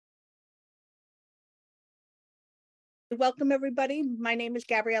Welcome, everybody. My name is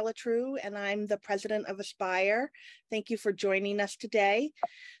Gabriella True, and I'm the president of Aspire. Thank you for joining us today.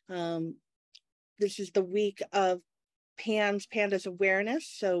 This is the week of PANDAS awareness,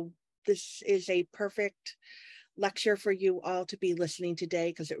 so this is a perfect lecture for you all to be listening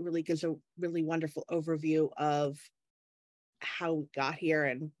today because it really gives a really wonderful overview of how we got here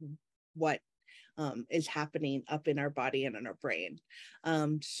and what is happening up in our body and in our brain.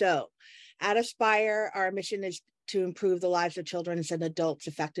 So at Aspire, our mission is to improve the lives of children and adults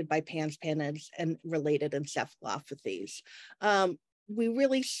affected by PANDAS, and related encephalopathies. We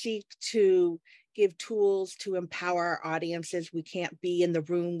really seek to give tools to empower our audiences. We can't be in the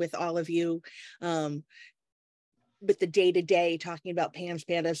room with all of you with the day-to-day talking about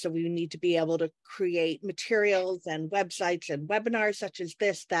PANDAS, so we need to be able to create materials and websites and webinars such as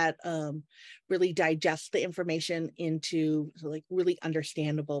this that really digest the information into like really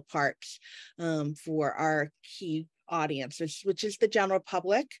understandable parts for our key audiences, which is the general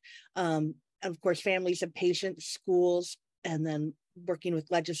public, and of course families and patients, schools, and then working with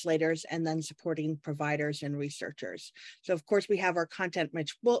legislators, and then supporting providers and researchers. So of course we have our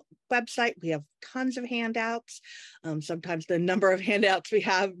content-rich website. We have tons of handouts. Sometimes the number of handouts we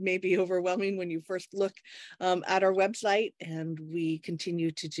have may be overwhelming when you first look at our website, and we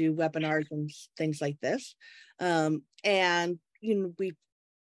continue to do webinars and things like this. And we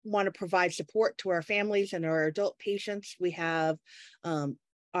want to provide support to our families and our adult patients. We have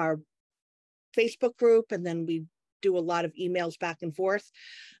our Facebook group, and then we do a lot of emails back and forth.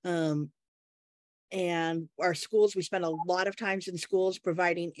 And our schools, we spend a lot of times in schools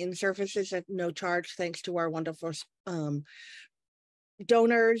providing in-services at no charge, thanks to our wonderful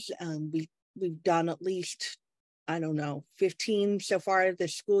donors. We've done at least, 15 so far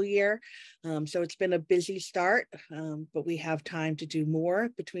this school year. So it's been a busy start, but we have time to do more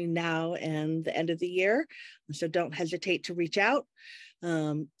between now and the end of the year. So don't hesitate to reach out.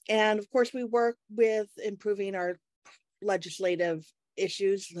 And of course, we work with improving our legislative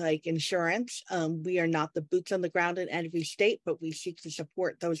issues like insurance. We are not the boots on the ground in every state, but we seek to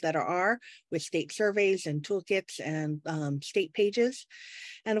support those that are with state surveys and toolkits and state pages.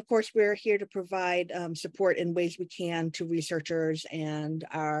 And of course, we're here to provide support in ways we can to researchers and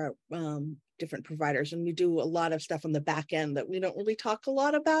our different providers. And we do a lot of stuff on the back end that we don't really talk a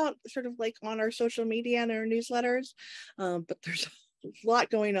lot about, sort of like on our social media and our newsletters, but there's a lot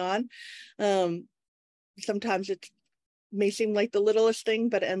going on. Sometimes it may seem like the littlest thing,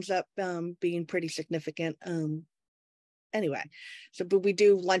 but it ends up being pretty significant. Anyway, but we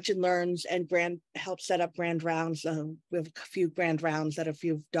do lunch and learns and help set up grand rounds. We have a few grand rounds that a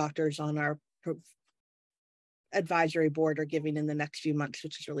few doctors on our advisory board are giving in the next few months,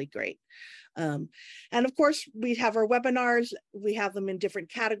 which is really great. And of course, we have our webinars. We have them in different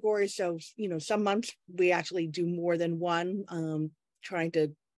categories. So, some months we actually do more than one, trying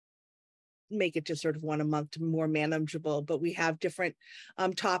to make it just sort of one a month to more manageable, but we have different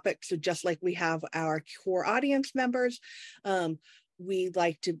topics. So just like we have our core audience members, we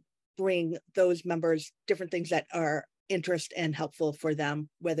like to bring those members different things that are interest and helpful for them,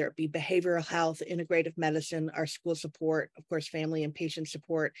 whether it be behavioral health, integrative medicine, our school support, of course, family and patient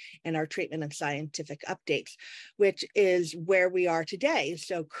support, and our treatment and scientific updates, which is where we are today.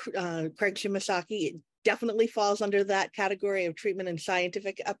 So Craig Shimasaki definitely falls under that category of treatment and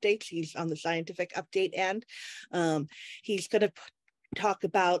scientific updates. He's on the scientific update end. He's going to talk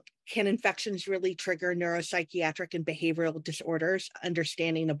about, can infections really trigger neuropsychiatric and behavioral disorders,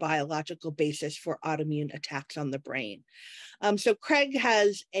 understanding a biological basis for autoimmune attacks on the brain. So Craig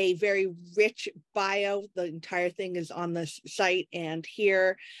has a very rich bio. The entire thing is on the site and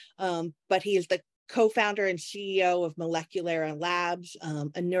here, but he is the co-founder and CEO of Molecular Labs, a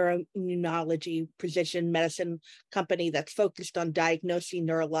neuroimmunology precision medicine company that's focused on diagnosing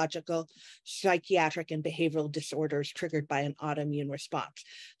neurological, psychiatric, and behavioral disorders triggered by an autoimmune response.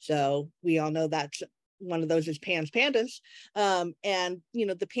 So we all know that's one of those is PANDAS. And,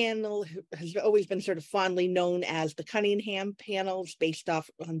 the panel has always been sort of fondly known as the Cunningham panels, based off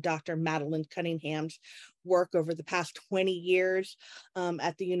on Dr. Madeline Cunningham's work over the past 20 years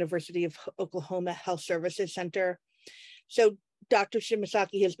at the University of Oklahoma Health Services Center. So Dr.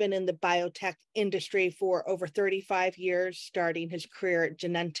 Shimasaki has been in the biotech industry for over 35 years, starting his career at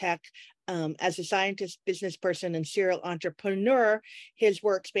Genentech. As a scientist, business person, and serial entrepreneur, his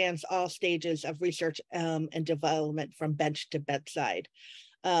work spans all stages of research and development from bench to bedside.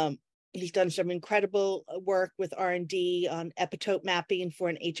 He's done some incredible work with R&D on epitope mapping for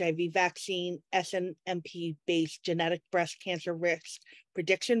an HIV vaccine, SNMP-based genetic breast cancer risk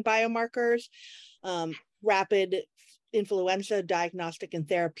prediction biomarkers, rapid influenza diagnostic and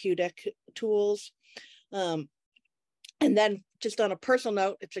therapeutic tools. And then just on a personal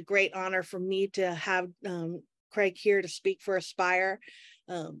note, it's a great honor for me to have Craig here to speak for Aspire.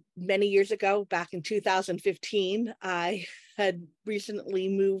 Many years ago, back in 2015, I had recently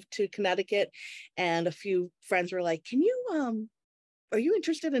moved to Connecticut, and a few friends were like, are you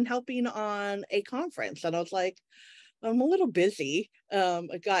interested in helping on a conference? And I was like, I'm a little busy.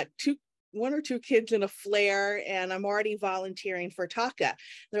 I got one or two kids in a flare, and I'm already volunteering for TACA.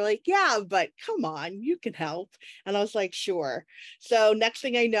 They're like, yeah, but come on, you can help. And I was like, sure. So next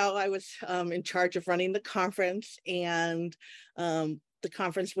thing I know, I was in charge of running the conference, and the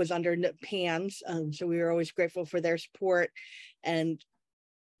conference was under PANDAS. So we were always grateful for their support. And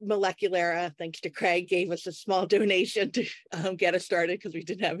Moleculara, thanks to Craig, gave us a small donation to get us started because we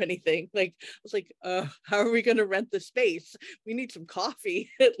didn't have anything. Like, I was like, how are we going to rent the space? We need some coffee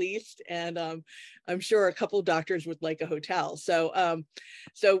at least. And I'm sure a couple of doctors would like a hotel. So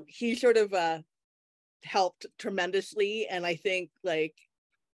he sort of helped tremendously. And I think like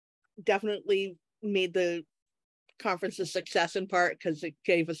definitely made the conference a success in part because it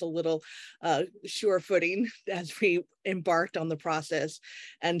gave us a little sure footing as we embarked on the process.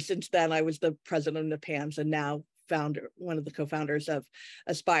 And since then, I was the president of PANDAS and now one of the co-founders of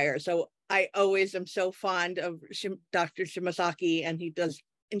Aspire. So I always am so fond of Dr. Shimasaki, and he does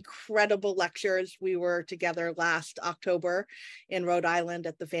incredible lectures. We were together last October in Rhode Island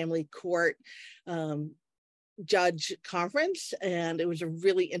at the Family Court judge conference, and it was a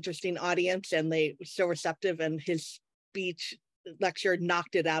really interesting audience, and they were so receptive, and his speech lecture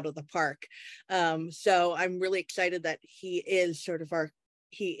knocked it out of the park. So I'm really excited that he is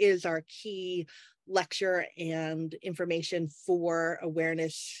our key lecture and information for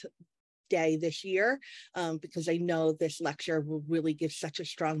Awareness Day this year, because I know this lecture will really give such a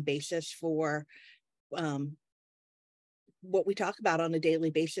strong basis for what we talk about on a daily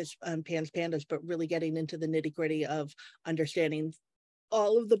basis on PANDAS, but really getting into the nitty gritty of understanding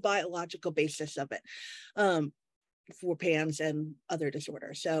all of the biological basis of it for PANDAS and other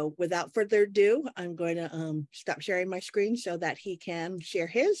disorders. So without further ado, I'm going to stop sharing my screen so that he can share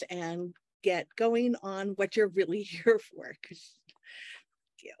his and get going on what you're really here for. Thank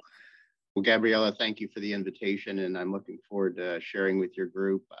you. Well, Gabriella, thank you for the invitation, and I'm looking forward to sharing with your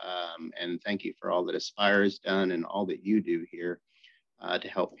group. And thank you for all that Aspire has done and all that you do here to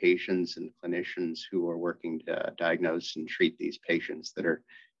help patients and clinicians who are working to diagnose and treat these patients that are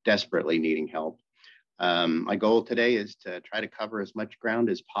desperately needing help. My goal today is to try to cover as much ground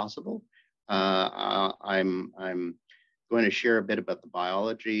as possible. I'm going to share a bit about the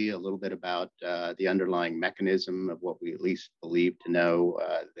biology, a little bit about the underlying mechanism of what we at least believe to know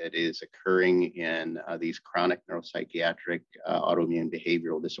that is occurring in these chronic neuropsychiatric autoimmune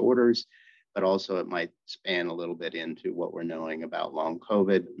behavioral disorders, but also it might span a little bit into what we're knowing about long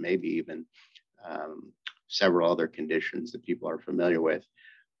COVID, maybe even several other conditions that people are familiar with.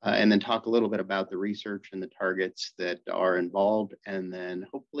 And then talk a little bit about the research and the targets that are involved. And then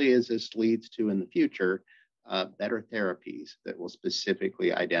hopefully, as this leads to in the future, better therapies that will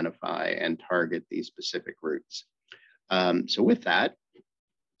specifically identify and target these specific routes. So with that,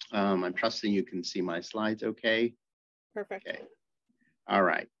 I'm trusting you can see my slides okay? Perfect. Okay. All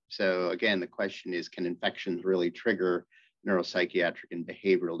right. So again, the question is, can infections really trigger neuropsychiatric and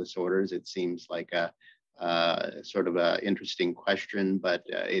behavioral disorders? It seems like a sort of an interesting question, but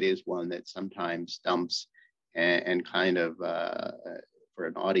it is one that sometimes stumps and kind of for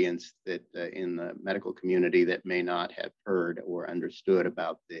an audience that in the medical community that may not have heard or understood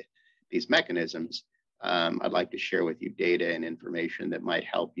about these mechanisms. I'd like to share with you data and information that might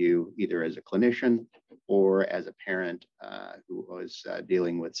help you either as a clinician or as a parent who was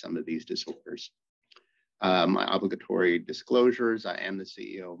dealing with some of these disorders. My obligatory disclosures: I am the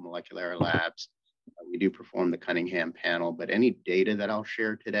CEO of Moleculara Labs. We do perform the Cunningham panel, but any data that I'll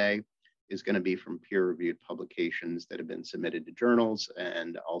share today is going to be from peer-reviewed publications that have been submitted to journals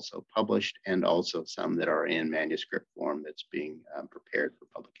and also published, and also some that are in manuscript form that's being prepared for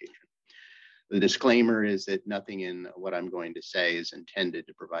publication. The disclaimer is that nothing in what I'm going to say is intended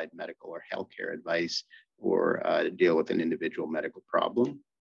to provide medical or healthcare advice or deal with an individual medical problem.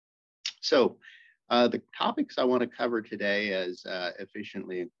 So the topics I want to cover today as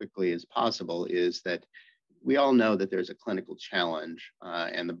efficiently and quickly as possible is that we all know that there's a clinical challenge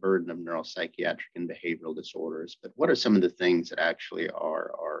and the burden of neuropsychiatric and behavioral disorders, but what are some of the things that actually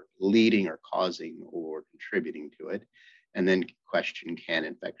are leading or causing or contributing to it? And then question, can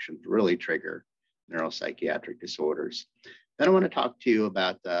infections really trigger neuropsychiatric disorders? Then I want to talk to you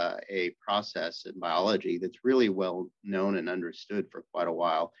about a process in biology that's really well known and understood for quite a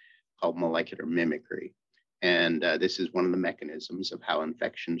while called molecular mimicry. And this is one of the mechanisms of how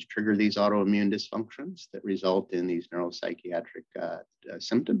infections trigger these autoimmune dysfunctions that result in these neuropsychiatric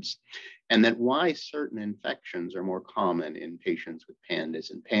symptoms, and that why certain infections are more common in patients with PANDAS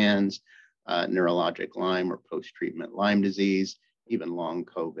and PANS, neurologic Lyme or post-treatment Lyme disease, even long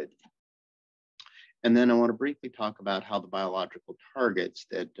COVID. And then I want to briefly talk about how the biological targets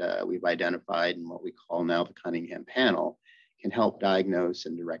that we've identified in what we call now the Cunningham panel can help diagnose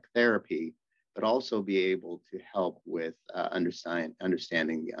and direct therapy, but also be able to help with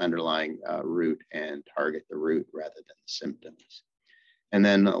understanding the underlying root and target the root rather than the symptoms. And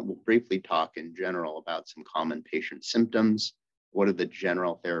then we'll briefly talk in general about some common patient symptoms. What are the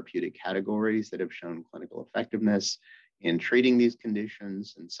general therapeutic categories that have shown clinical effectiveness in treating these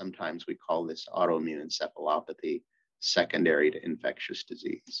conditions? And sometimes we call this autoimmune encephalopathy secondary to infectious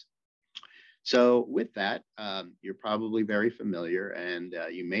disease. So with that, you're probably very familiar, and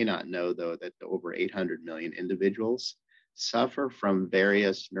you may not know, though, that over 800 million individuals suffer from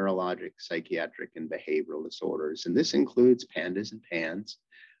various neurologic, psychiatric, and behavioral disorders. And this includes PANDAS and PANS,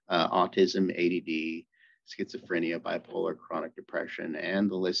 autism, ADD, schizophrenia, bipolar, chronic depression,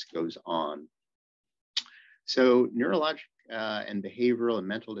 and the list goes on. So neurologic and behavioral and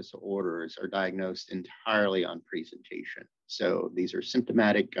mental disorders are diagnosed entirely on presentation. So these are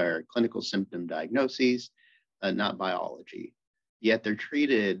symptomatic or clinical symptom diagnoses, not biology. Yet they're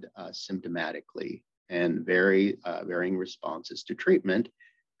treated symptomatically and varying responses to treatment,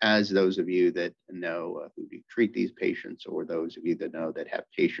 as those of you that know who treat these patients, or those of you that know that have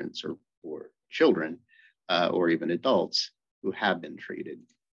patients or children or even adults who have been treated.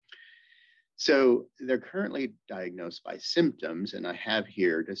 So they're currently diagnosed by symptoms, and I have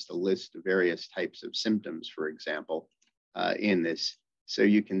here just a list of various types of symptoms, for example, in this. So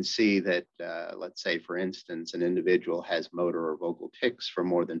you can see that, let's say, for instance, an individual has motor or vocal tics for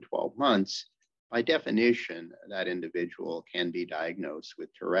more than 12 months. By definition, that individual can be diagnosed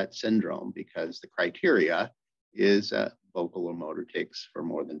with Tourette syndrome because the criteria is vocal or motor tics for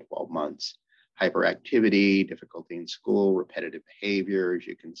more than 12 months. Hyperactivity, difficulty in school, repetitive behavior, as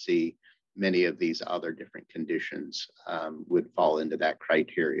you can see, many of these other different conditions would fall into that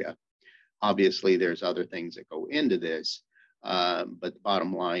criteria. Obviously, there's other things that go into this, but the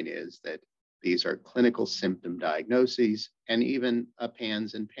bottom line is that these are clinical symptom diagnoses, and even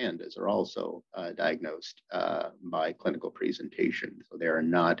PANS and PANDAS are also diagnosed by clinical presentation. So they are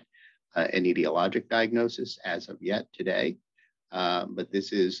not an etiologic diagnosis as of yet today, but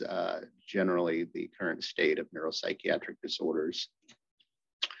this is generally the current state of neuropsychiatric disorders.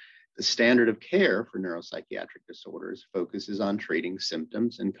 The standard of care for neuropsychiatric disorders focuses on treating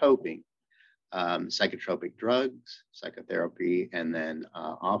symptoms and coping. Psychotropic drugs, psychotherapy, and then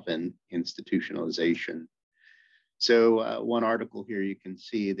often institutionalization. So one article here, you can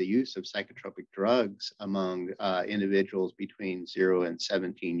see the use of psychotropic drugs among individuals between 0 and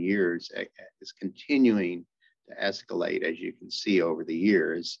 17 years is continuing to escalate, as you can see over the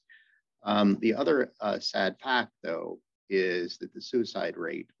years. The other sad fact, though, is that the suicide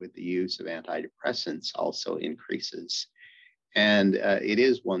rate with the use of antidepressants also increases. And it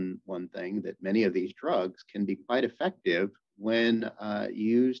is one thing that many of these drugs can be quite effective when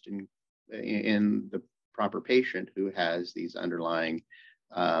used in the proper patient who has these underlying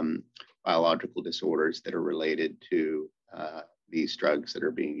biological disorders that are related to these drugs that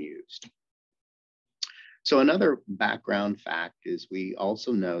are being used. So another background fact is we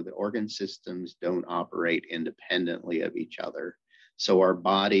also know that organ systems don't operate independently of each other. So our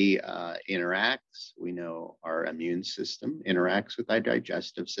body interacts. We know our immune system interacts with our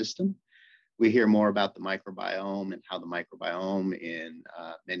digestive system. We hear more about the microbiome and how the microbiome in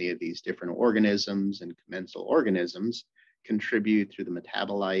many of these different organisms and commensal organisms contribute through the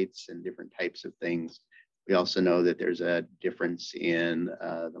metabolites and different types of things. We also know that there's a difference in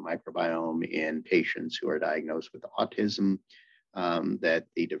the microbiome in patients who are diagnosed with autism, that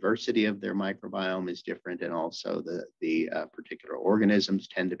the diversity of their microbiome is different, and also the particular organisms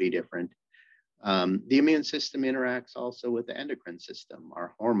tend to be different. The immune system interacts also with the endocrine system,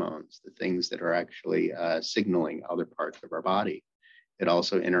 our hormones, the things that are actually signaling other parts of our body. It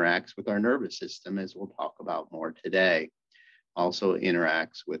also interacts with our nervous system, as we'll talk about more today. Also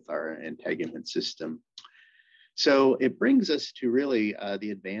interacts with our integument system. So it brings us to really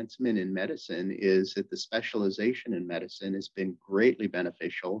the advancement in medicine is that the specialization in medicine has been greatly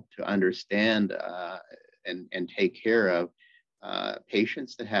beneficial to understand and take care of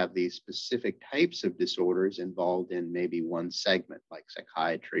patients that have these specific types of disorders involved in maybe one segment, like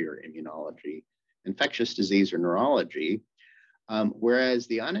psychiatry or immunology, infectious disease or neurology, whereas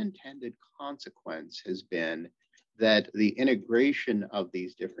the unintended consequence has been that the integration of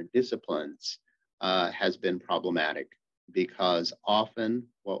these different disciplines has been problematic, because often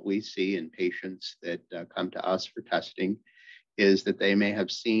what we see in patients that come to us for testing is that they may have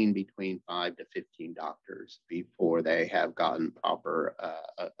seen between 5 to 15 doctors before they have gotten proper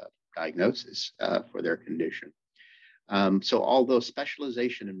diagnosis for their condition. So although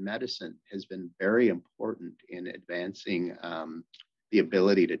specialization in medicine has been very important in advancing the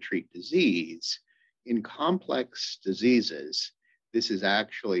ability to treat disease, in complex diseases, this is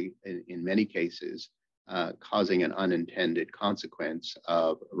actually, in many cases, causing an unintended consequence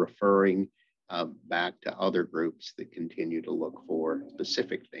of referring back to other groups that continue to look for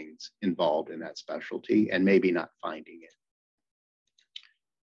specific things involved in that specialty and maybe not finding it.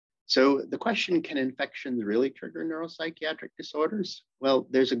 So the question, can infections really trigger neuropsychiatric disorders? Well,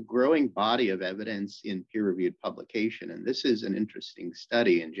 there's a growing body of evidence in peer-reviewed publication, and this is an interesting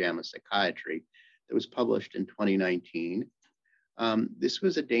study in JAMA Psychiatry that was published in 2019. This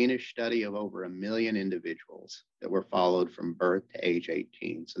was a Danish study of over 1 million individuals that were followed from birth to age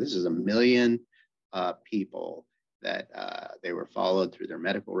 18. So this is 1 million people that they were followed through their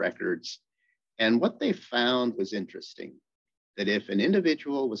medical records. And what they found was interesting, that if an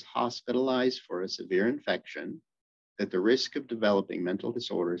individual was hospitalized for a severe infection, that the risk of developing mental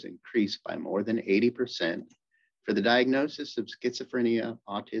disorders increased by more than 80% for the diagnosis of schizophrenia,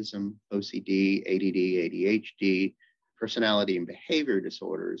 autism, OCD, ADD, ADHD, personality and behavior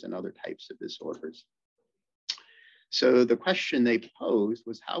disorders, and other types of disorders. So the question they posed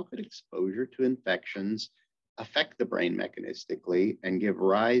was, how could exposure to infections affect the brain mechanistically and give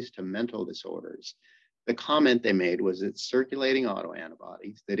rise to mental disorders? The comment they made was that circulating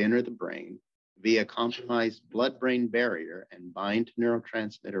autoantibodies that enter the brain via compromised blood-brain barrier and bind to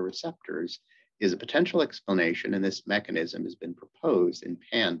neurotransmitter receptors is a potential explanation, and this mechanism has been proposed in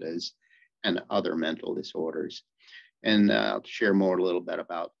PANDAS and other mental disorders. And I'll share more a little bit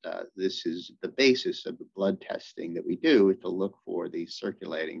about this is the basis of the blood testing that we do to look for these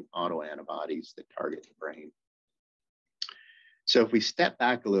circulating autoantibodies that target the brain. So if we step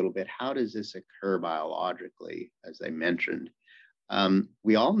back a little bit, how does this occur biologically, as I mentioned?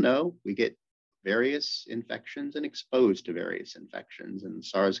 We all know we get various infections and exposed to various infections, and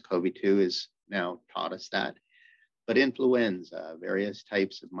SARS-CoV-2 has now taught us that. But influenza, various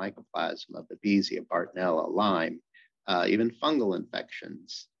types of mycoplasma, Babesia, Bartonella, Lyme, even fungal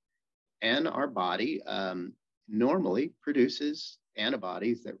infections. And our body normally produces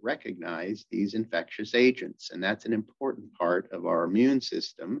antibodies that recognize these infectious agents, and that's an important part of our immune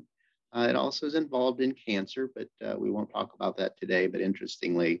system. It also is involved in cancer, but we won't talk about that today. But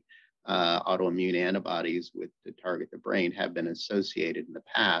interestingly, autoimmune antibodies to target the brain have been associated in the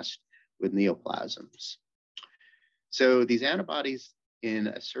past with neoplasms. So these antibodies in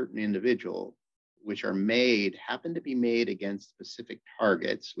a certain individual, which are made, happen to be made against specific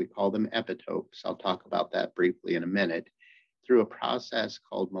targets. We call them epitopes. I'll talk about that briefly in a minute, through a process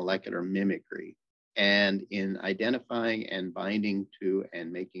called molecular mimicry. And in identifying and binding to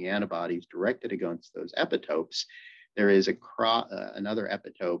and making antibodies directed against those epitopes, there is another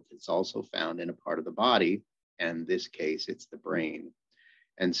epitope that's also found in a part of the body. And in this case, it's the brain.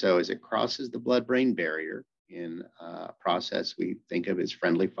 And so as it crosses the blood-brain barrier in a process we think of as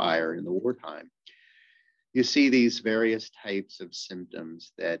friendly fire in the wartime, you see these various types of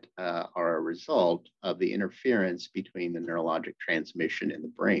symptoms that are a result of the interference between the neurologic transmission in the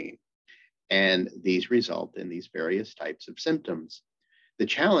brain. And these result in these various types of symptoms. The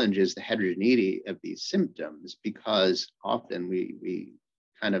challenge is the heterogeneity of these symptoms, because often we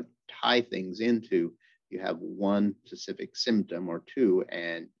kind of tie things into, you have one specific symptom or two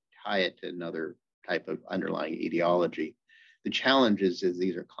and tie it to another type of underlying etiology. The challenge is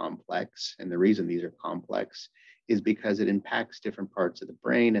these are complex, and the reason these are complex is because it impacts different parts of the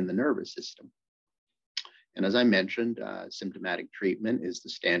brain and the nervous system. And as I mentioned, symptomatic treatment is the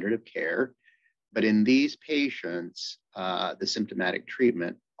standard of care. But in these patients, the symptomatic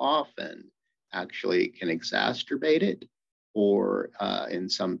treatment often actually can exacerbate it, or in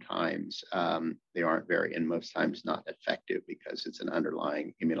sometimes they aren't very, and most times not effective, because it's an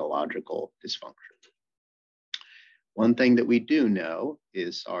underlying immunological dysfunction. One thing that we do know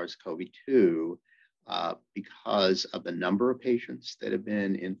is SARS-CoV-2, because of the number of patients that have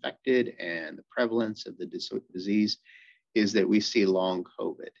been infected and the prevalence of the disease, is that we see long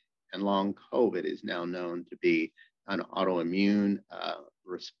COVID. And long COVID is now known to be an autoimmune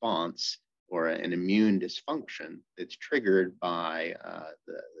response or an immune dysfunction that's triggered by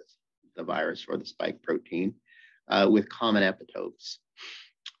the virus or the spike protein with common epitopes.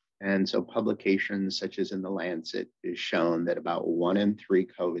 And so publications such as in The Lancet is shown that about 1 in 3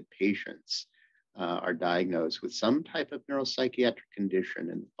 COVID patients are diagnosed with some type of neuropsychiatric condition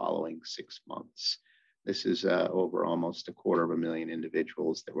in the following 6 months. This is over almost 250,000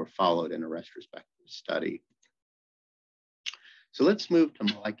 individuals that were followed in a retrospective study. So let's move to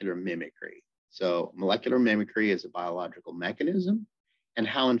molecular mimicry. So molecular mimicry is a biological mechanism and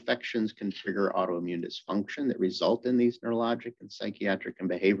how infections can trigger autoimmune dysfunction that result in these neurologic and psychiatric and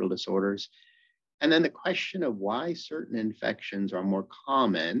behavioral disorders. And then the question of why certain infections are more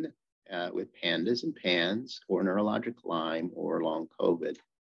common with PANDAS and PANS, or neurologic Lyme, or long COVID.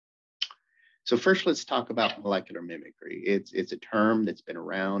 So first, let's talk about molecular mimicry. It's a term that's been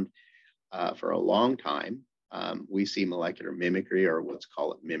around for a long time. We see molecular mimicry, or let's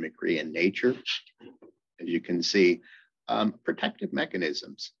call it mimicry, in nature. As you can see, protective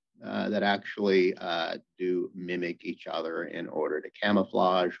mechanisms that actually do mimic each other in order to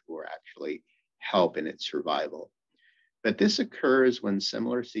camouflage or actually help in its survival. But this occurs when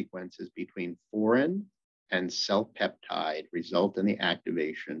similar sequences between foreign and self-peptide result in the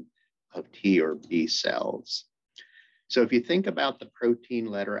activation of T or B cells. So if you think about the protein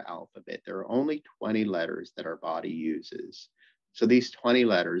letter alphabet, there are only 20 letters that our body uses. So these 20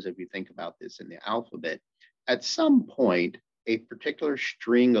 letters, if you think about this in the alphabet, at some point, a particular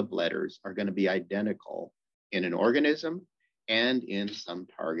string of letters are going to be identical in an organism and in some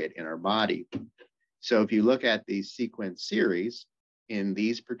target in our body. So if you look at these sequence series in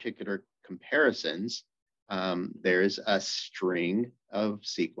these particular comparisons, there's a string of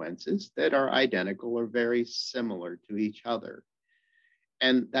sequences that are identical or very similar to each other.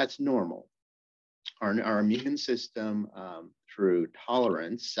 And that's normal. Our immune system, through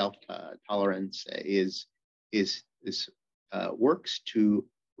tolerance, self-tolerance, works to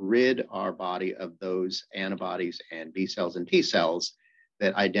rid our body of those antibodies and B cells and T cells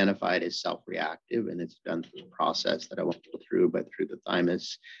that identify it as self-reactive, and it's done through a process that I won't go through, but through the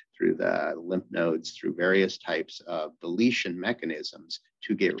thymus, through the lymph nodes, through various types of deletion mechanisms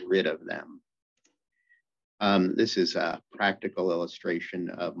to get rid of them. This is a practical illustration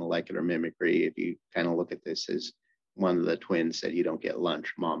of molecular mimicry. If you kind of look at this as one of the twins said, "You don't get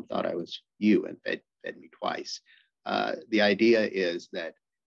lunch. Mom thought I was you and fed me twice." The idea is that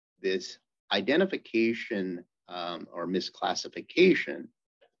this identification or misclassification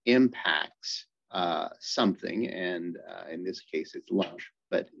impacts something, and in this case, it's lunch.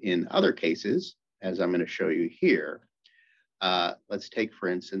 But in other cases, as I'm going to show you here, let's take, for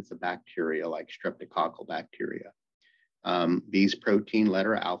instance, a bacteria like streptococcal bacteria. These protein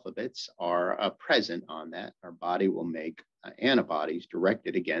letter alphabets are present on that. Our body will make antibodies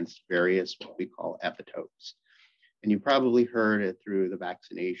directed against various what we call epitopes. And you probably heard it through the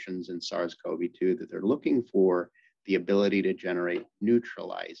vaccinations in SARS-CoV-2 that they're looking for the ability to generate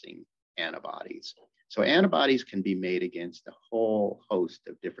neutralizing antibodies. So antibodies can be made against a whole host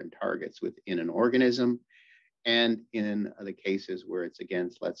of different targets within an organism. And in the cases where it's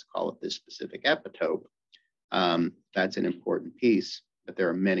against, let's call it this specific epitope, that's an important piece, but there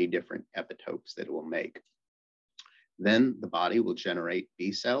are many different epitopes that it will make. Then the body will generate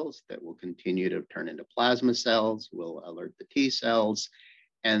B cells that will continue to turn into plasma cells, will alert the T cells,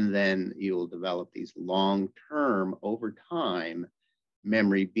 and then you will develop these long-term, over time,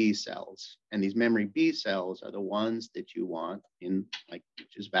 memory B cells. And these memory B cells are the ones that you want in, like,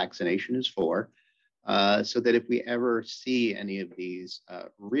 which is vaccination is for, so that if we ever see any of these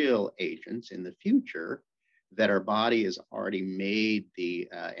real agents in the future, that our body has already made the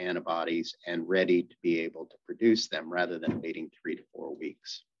antibodies and ready to be able to produce them rather than waiting 3 to 4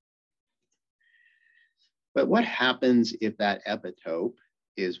 weeks. But what happens if that epitope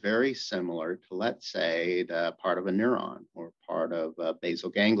is very similar to, let's say, the part of a neuron or part of basal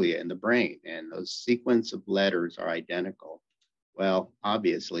ganglia in the brain, and those sequence of letters are identical? Well,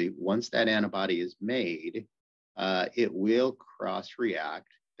 obviously, once that antibody is made, it will cross-react,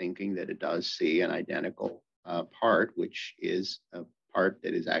 thinking that it does see an identical part, which is a part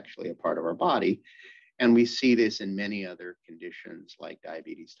that is actually a part of our body. And we see this in many other conditions like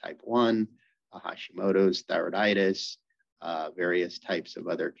diabetes type 1, Hashimoto's, thyroiditis, various types of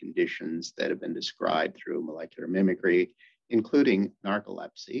other conditions that have been described through molecular mimicry, including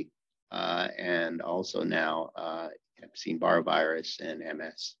narcolepsy, and also now Epstein-Barr virus and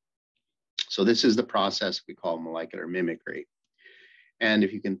MS. So this is the process we call molecular mimicry. And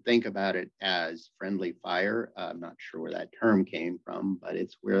if you can think about it as friendly fire, I'm not sure where that term came from, but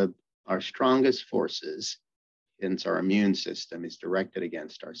it's where our strongest forces, hence our immune system, is directed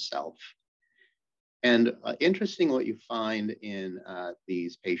against ourself. And interesting what you find in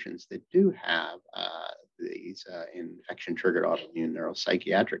these patients that do have these infection-triggered autoimmune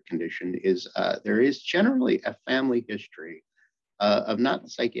neuropsychiatric condition is there is generally a family history of not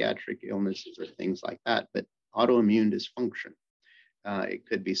psychiatric illnesses or things like that, but autoimmune dysfunction. It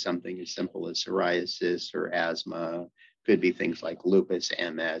could be something as simple as psoriasis or asthma, could be things like lupus,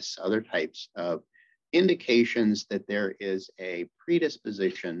 MS, other types of indications that there is a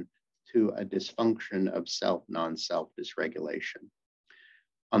predisposition to a dysfunction of self, non-self dysregulation.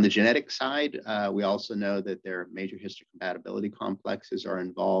 On the genetic side, we also know that there are major histocompatibility complexes are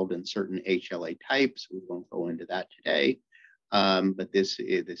involved in certain HLA types. We won't go into that today, but this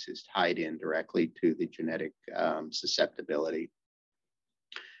is tied in directly to the genetic susceptibility.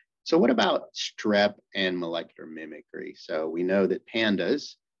 So what about strep and molecular mimicry? So we know that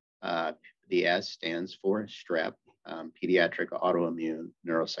PANDAS, the S stands for strep, pediatric autoimmune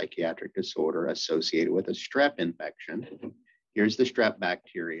neuropsychiatric disorder associated with a strep infection. Here's the strep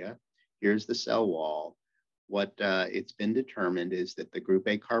bacteria. Here's the cell wall. What it's been determined is that the group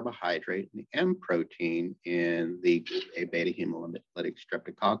A carbohydrate and the M protein in the group A beta hemolytic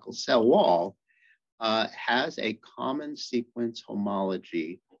streptococcal cell wall has a common sequence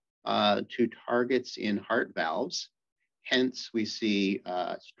homology to targets in heart valves. Hence, we see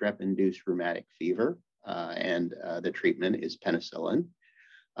strep-induced rheumatic fever, and the treatment is penicillin.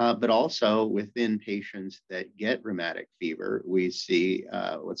 But also within patients that get rheumatic fever, we see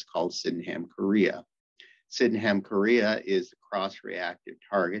what's called Sydenham chorea. Sydenham chorea is the cross-reactive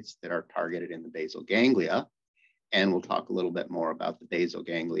targets that are targeted in the basal ganglia. And we'll talk a little bit more about the basal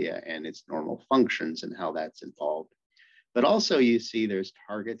ganglia and its normal functions and how that's involved. But also you see there's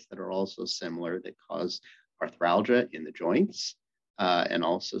targets that are also similar that cause arthralgia in the joints and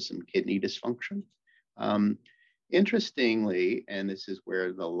also some kidney dysfunction. Interestingly, and this is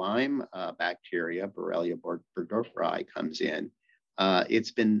where the Lyme bacteria, Borrelia burgdorferi, comes in,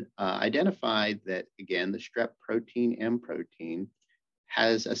 it's been identified that, again, the strep protein, M protein,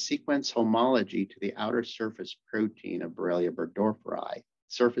 has a sequence homology to the outer surface protein of Borrelia burgdorferi,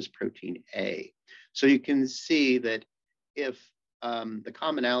 surface protein A. So you can see that if the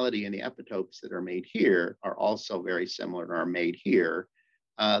commonality in the epitopes that are made here are also very similar and are made here,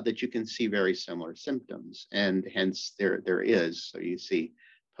 that you can see very similar symptoms. And hence there is, so you see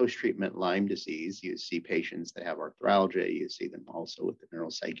post-treatment Lyme disease, you see patients that have arthralgia, you see them also with the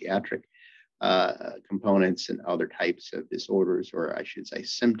neuropsychiatric components and other types of disorders, or I should say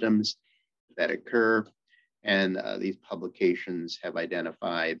symptoms that occur. And these publications have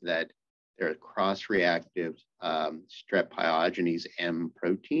identified that there are cross-reactive strep pyogenes M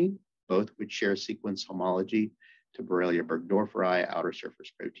protein, both which share sequence homology to Borrelia burgdorferi, outer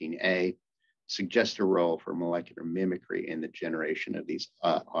surface protein A, suggest a role for molecular mimicry in the generation of these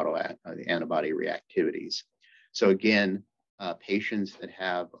antibody reactivities. So again, patients that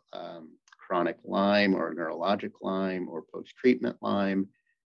have chronic Lyme or neurologic Lyme or post-treatment Lyme,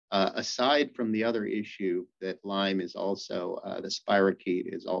 aside from the other issue that Lyme is also, the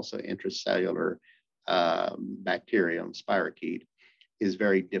spirochete is also intracellular bacterium, spirochete, is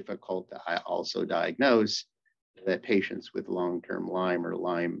very difficult to also diagnose, that patients with long-term Lyme or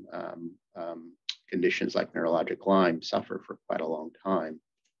Lyme conditions like neurologic Lyme suffer for quite a long time.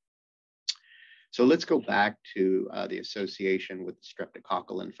 So let's go back to the association with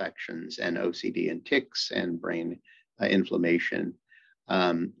streptococcal infections and OCD and tics and brain inflammation.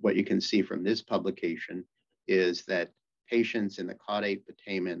 What you can see from this publication is that patients in the caudate,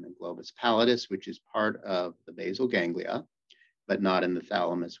 putamen, and globus pallidus, which is part of the basal ganglia, but not in the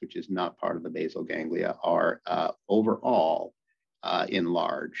thalamus, which is not part of the basal ganglia, are overall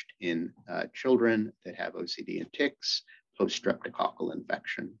enlarged in children that have OCD and tics post-streptococcal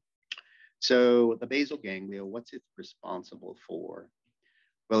infection. So the basal ganglia, what's it responsible for?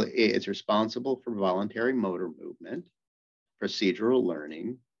 Well, it's responsible for voluntary motor movement, procedural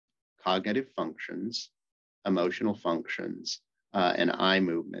learning, cognitive functions, emotional functions, and eye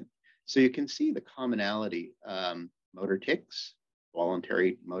movement. So you can see the commonality, motor tics,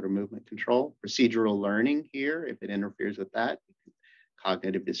 voluntary motor movement control, procedural learning here, if it interferes with that,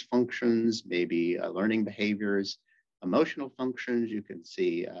 cognitive dysfunctions, maybe learning behaviors, emotional functions, you can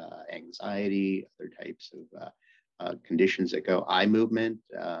see anxiety, other types of conditions that go, eye movement,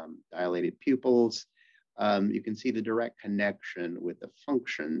 dilated pupils. You can see the direct connection with the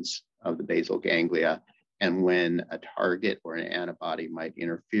functions of the basal ganglia and when a target or an antibody might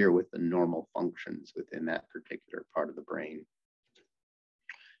interfere with the normal functions within that particular part of the brain.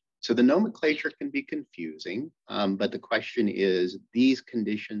 So the nomenclature can be confusing, but the question is, these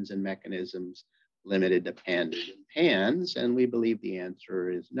conditions and mechanisms limited to PANDAS and PANS? And we believe the answer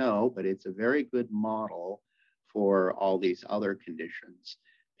is no, but it's a very good model for all these other conditions.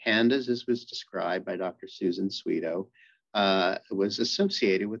 PANDAS, as was described by Dr. Susan Sweeto, was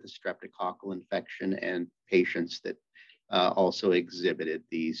associated with a streptococcal infection and patients that also exhibited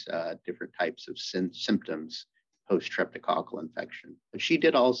these different types of symptoms post-streptococcal infection. But she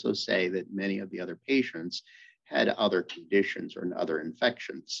did also say that many of the other patients had other conditions or other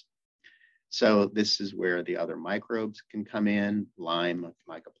infections. So this is where the other microbes can come in: Lyme,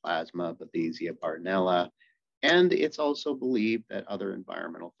 Mycoplasma, Babesia, Bartonella. And it's also believed that other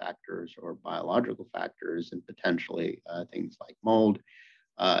environmental factors or biological factors, and potentially things like mold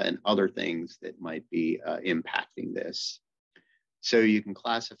and other things that might be impacting this. So you can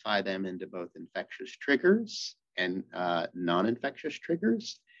classify them into both infectious triggers and non-infectious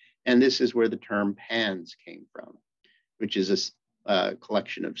triggers. And this is where the term PANDAS came from, which is a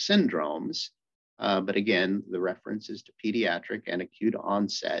collection of syndromes. But again, the reference is to pediatric and acute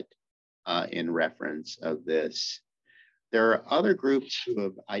onset in reference of this. There are other groups who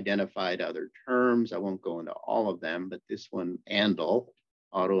have identified other terms. I won't go into all of them, but this one, ANDL,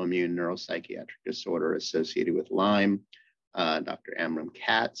 autoimmune neuropsychiatric disorder associated with Lyme. Dr. Amram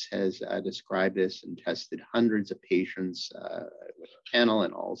Katz has described this and tested hundreds of patients with a panel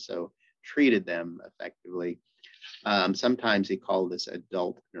and also treated them effectively. Sometimes he called this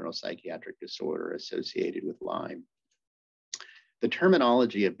adult neuropsychiatric disorder associated with Lyme. The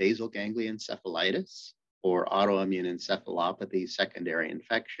terminology of basal ganglia encephalitis or autoimmune encephalopathy secondary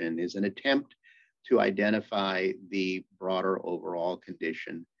infection is an attempt to identify the broader overall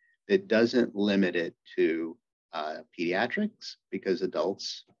condition that doesn't limit it to pediatrics, because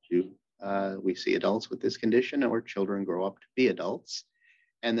adults do, we see adults with this condition, or children grow up to be adults.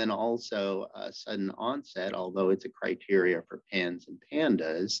 And then also sudden onset, although it's a criteria for PANS and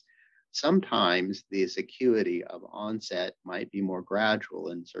PANDAS, sometimes this acuity of onset might be more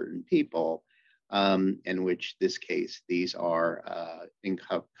gradual in certain people, in which this case, these are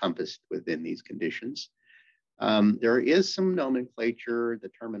encompassed within these conditions. There is some nomenclature, the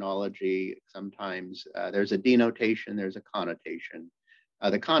terminology, sometimes there's a denotation, there's a connotation.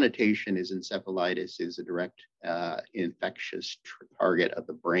 The connotation is encephalitis is a direct infectious target of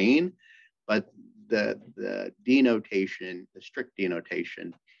the brain, but the denotation, the strict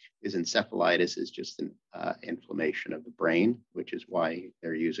denotation, is encephalitis is just an inflammation of the brain, which is why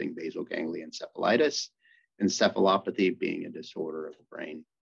they're using basal ganglia encephalitis, encephalopathy being a disorder of the brain.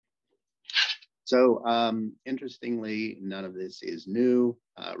 So interestingly, none of this is new.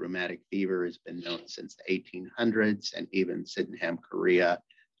 Rheumatic fever has been known since the 1800s, and even Sydenham, Korea,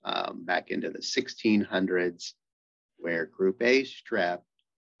 back into the 1600s, where group A strep,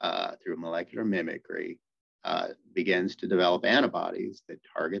 through molecular mimicry, begins to develop antibodies that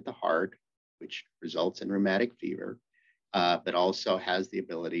target the heart, which results in rheumatic fever, but also has the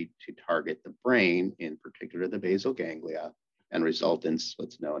ability to target the brain, in particular the basal ganglia, and result in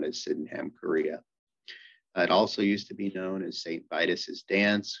what's known as Sydenham chorea. It also used to be known as St. Vitus's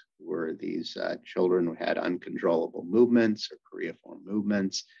dance, where these children who had uncontrollable movements or choreiform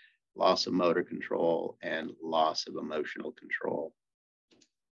movements, loss of motor control, and loss of emotional control.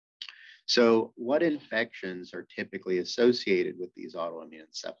 So what infections are typically associated with these autoimmune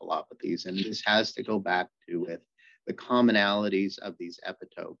encephalopathies? And this has to go back to with the commonalities of these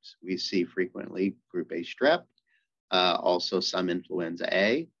epitopes. We see frequently group A strep, also some influenza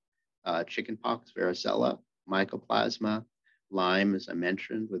A, chickenpox, varicella, mycoplasma, Lyme, as I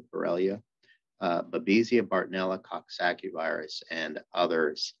mentioned, with Borrelia, Babesia, Bartonella, Coxsackie virus, and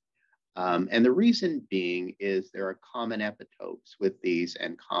others. And the reason being is there are common epitopes with these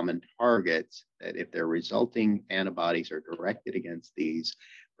and common targets that, if their resulting antibodies are directed against these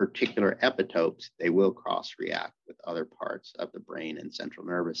particular epitopes, they will cross-react with other parts of the brain and central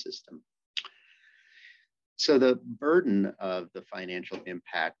nervous system. So the burden of the financial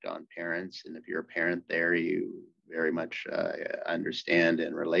impact on parents, and if you're a parent there, you very much understand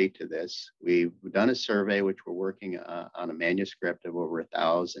and relate to this. We've done a survey, which we're working on a manuscript of over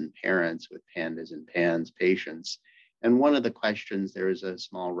 1,000 parents with PANDAS and PANS patients. And one of the questions, there was a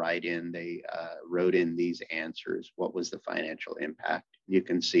small write-in, they wrote in these answers. What was the financial impact? You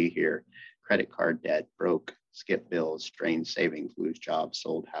can see here: credit card debt, broke, skipped bills, strained savings, lose job,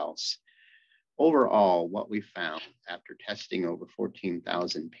 sold house. Overall, what we found after testing over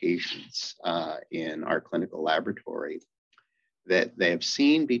 14,000 patients in our clinical laboratory, that they have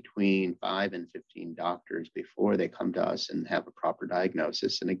seen between 5 and 15 doctors before they come to us and have a proper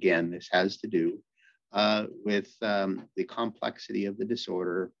diagnosis. And again, this has to do with the complexity of the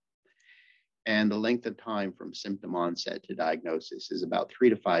disorder, and the length of time from symptom onset to diagnosis is about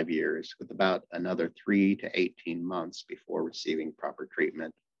 3 to 5 years, with about another 3 to 18 months before receiving proper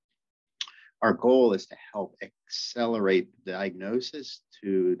treatment. Our goal is to help accelerate the diagnosis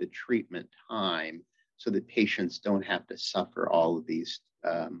to the treatment time so that patients don't have to suffer all of these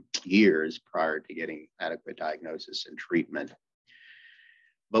years prior to getting adequate diagnosis and treatment.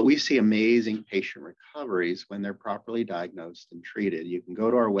 But we see amazing patient recoveries when they're properly diagnosed and treated. You can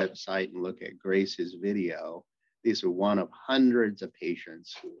go to our website and look at Grace's video. These are one of hundreds of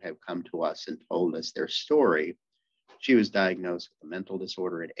patients who have come to us and told us their story. She was diagnosed with a mental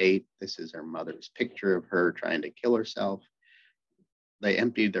disorder at 8. This is her mother's picture of her trying to kill herself. They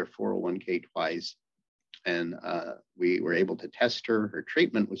emptied their 401k twice, and we were able to test her. Her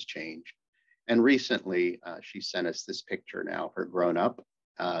treatment was changed. And recently, she sent us this picture now of her grown up,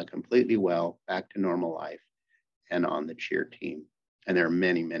 completely well, back to normal life, and on the cheer team. And there are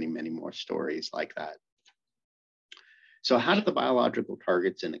many, many, many more stories like that. So how did the biological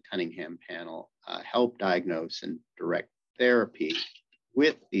targets in the Cunningham panel help diagnose and direct therapy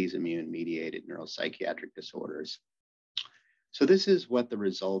with these immune-mediated neuropsychiatric disorders? So this is what the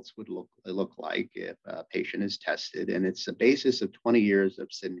results would look like if a patient is tested, and it's the basis of 20 years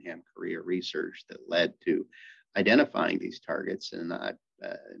of Sydenham career research that led to identifying these targets, and I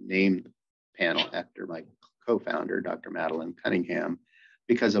named the panel after my co-founder, Dr. Madeline Cunningham,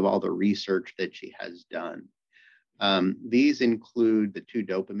 because of all the research that she has done. These include the 2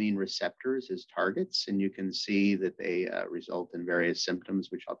 dopamine receptors as targets, and you can see that they result in various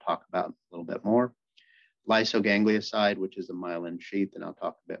symptoms, which I'll talk about a little bit more. Lysoganglioside, which is a myelin sheath, and I'll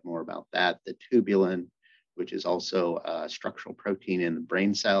talk a bit more about that. The tubulin, which is also a structural protein in the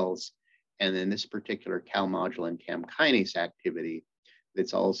brain cells. And then this particular calmodulin CAM kinase activity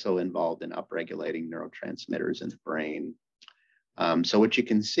that's also involved in upregulating neurotransmitters in the brain. So what you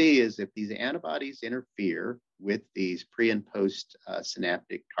can see is if these antibodies interfere with these pre and post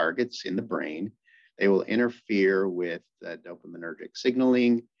synaptic targets in the brain, they will interfere with dopaminergic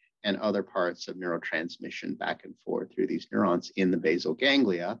signaling and other parts of neurotransmission back and forth through these neurons in the basal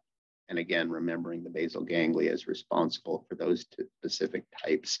ganglia. And again, remembering the basal ganglia is responsible for those specific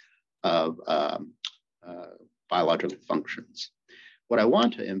types of biological functions. What I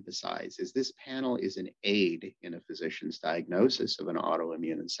want to emphasize is this panel is an aid in a physician's diagnosis of an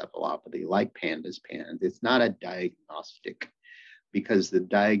autoimmune encephalopathy like PANDAS PANS. It's not a diagnostic, because the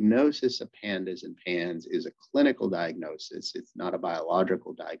diagnosis of PANDAS and PANS is a clinical diagnosis. It's not a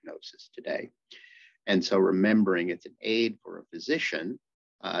biological diagnosis today. And so remembering it's an aid for a physician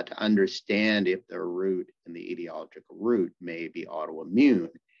to understand if their root and the etiological root may be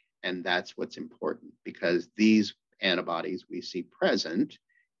autoimmune. And that's what's important, because these antibodies we see present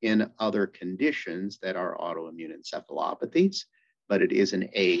in other conditions that are autoimmune encephalopathies, but it is an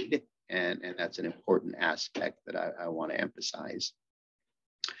aid, and that's an important aspect that I want to emphasize.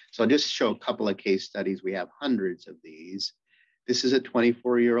 So I'll just show a couple of case studies. We have hundreds of these. This is a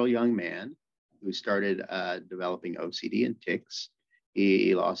 24-year-old young man who started developing OCD and tics.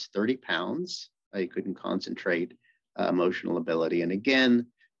 He lost 30 pounds. He couldn't concentrate, emotional ability. And again,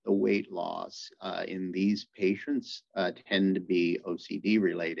 the weight loss in these patients tend to be OCD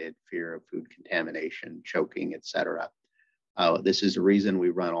related, fear of food contamination, choking, etc. This is the reason we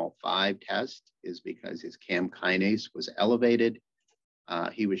run all 5 tests, is because his CAM kinase was elevated.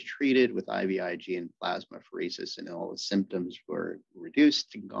 He was treated with IVIG and plasmapheresis, and all his symptoms were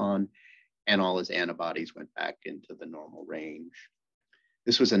reduced and gone, and all his antibodies went back into the normal range.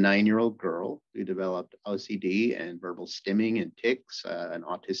 This was a 9-year-old girl who developed OCD and verbal stimming and tics, an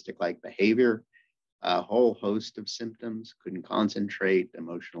autistic-like behavior, a whole host of symptoms, couldn't concentrate,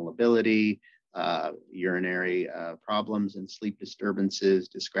 emotional ability, urinary problems and sleep disturbances,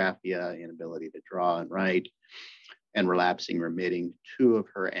 dysgraphia, inability to draw and write, and relapsing remitting. 2 of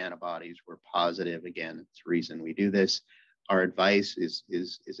her antibodies were positive. Again, it's the reason we do this. Our advice is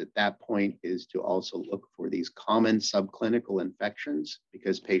at that point is to also look for these common subclinical infections,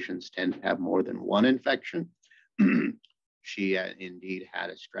 because patients tend to have more than one infection. She indeed had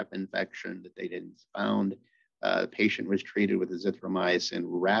a strep infection that they didn't found. The patient was treated with azithromycin,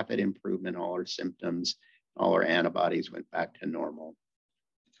 rapid improvement, all her symptoms, all her antibodies went back to normal.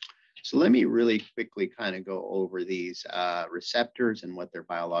 So let me really quickly kind of go over these receptors and what their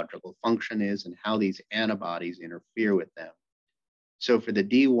biological function is and how these antibodies interfere with them. So for the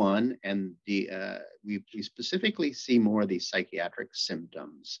D1 and we specifically see more of these psychiatric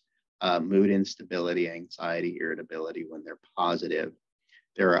symptoms, mood instability, anxiety, irritability when they're positive.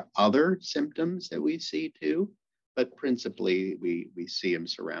 There are other symptoms that we see too, but principally we see them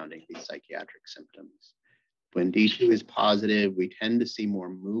surrounding these psychiatric symptoms. When D2 is positive, we tend to see more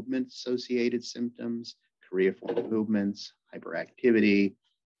movement-associated symptoms, choreiform movements, hyperactivity,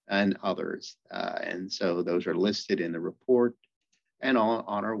 and others. And so those are listed in the report and on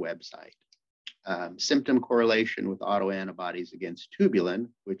our website. Symptom correlation with autoantibodies against tubulin,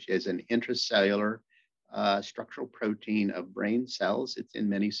 which is an intracellular structural protein of brain cells. It's in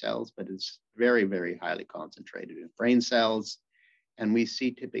many cells, but it's very, very highly concentrated in brain cells. And we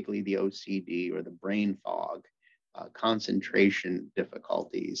see typically the OCD or the brain fog, concentration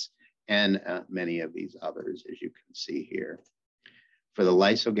difficulties, and many of these others, as you can see here. For the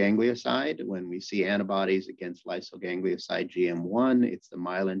lysoganglioside, when we see antibodies against lysoganglioside GM1, it's the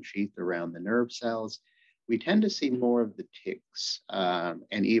myelin sheath around the nerve cells. We tend to see more of the tics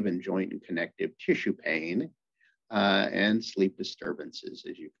and even joint and connective tissue pain and sleep disturbances,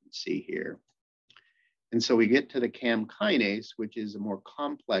 as you can see here. And so we get to the CAM kinase, which is a more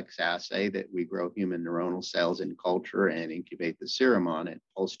complex assay that we grow human neuronal cells in culture and incubate the serum on it,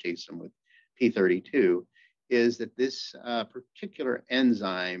 pulse chase them with P32, is that this particular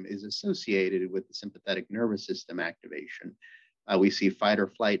enzyme is associated with the sympathetic nervous system activation. We see fight or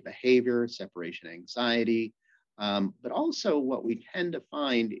flight behavior, separation anxiety, but also what we tend to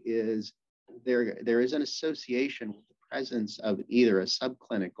find is there is an association with the presence of either a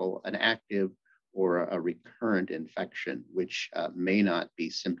subclinical, an active, or a recurrent infection, which may not be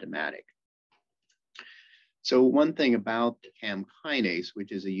symptomatic. So one thing about CAM kinase,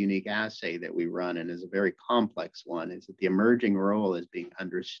 which is a unique assay that we run and is a very complex one, is that the emerging role is being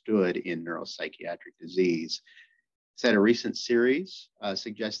understood in neuropsychiatric disease. Said a recent series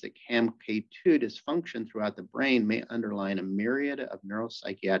suggests that CAMK2 dysfunction throughout the brain may underline a myriad of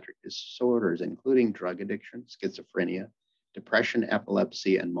neuropsychiatric disorders, including drug addiction, schizophrenia, depression,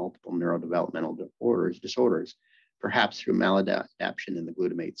 epilepsy, and multiple neurodevelopmental disorders, perhaps through maladaptation in the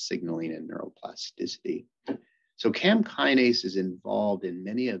glutamate signaling and neuroplasticity. So CAM kinase is involved in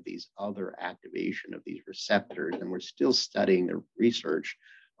many of these other activation of these receptors, and we're still studying the research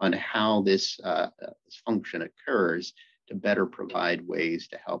on how this function occurs to better provide ways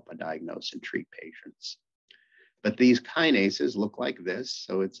to help diagnose and treat patients. But these kinases look like this.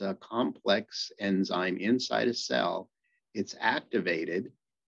 So it's a complex enzyme inside a cell. It's activated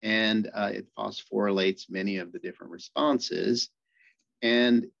and it phosphorylates many of the different responses.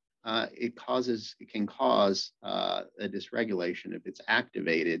 And it can cause a dysregulation if it's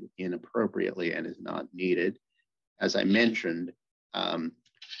activated inappropriately and is not needed. As I mentioned,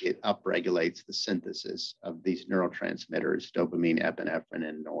 it upregulates the synthesis of these neurotransmitters, dopamine, epinephrine,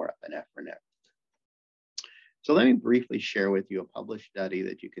 and norepinephrine. So let me briefly share with you a published study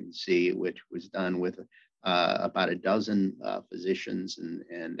that you can see, which was done with about a dozen physicians.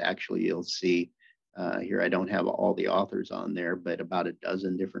 And actually, you'll see here, I don't have all the authors on there, but about a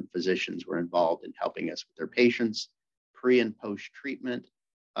dozen different physicians were involved in helping us with their patients, pre and post treatment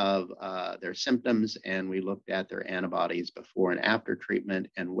of their symptoms, and we looked at their antibodies before and after treatment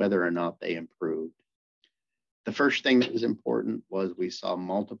and whether or not they improved. The first thing that was important was we saw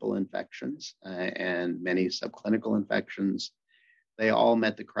multiple infections and many subclinical infections. They all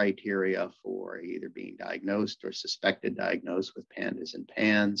met the criteria for either being diagnosed or suspected diagnosed with PANDAS and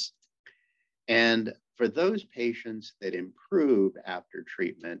PANS. And for those patients that improved after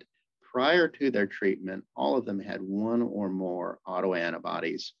treatment, prior to their treatment, all of them had one or more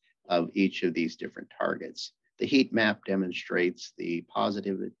autoantibodies of each of these different targets. The heat map demonstrates the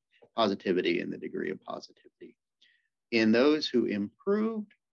positivity and the degree of positivity. In those who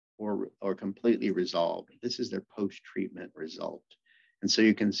improved or completely resolved, this is their post-treatment result. And so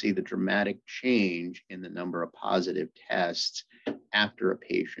you can see the dramatic change in the number of positive tests after a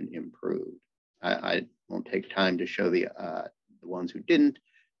patient improved. I won't take time to show the ones who didn't,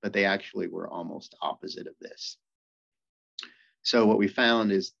 but they actually were almost opposite of this. So what we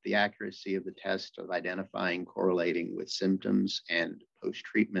found is the accuracy of the test of identifying, correlating with symptoms and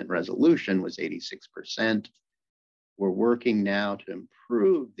post-treatment resolution was 86%. We're working now to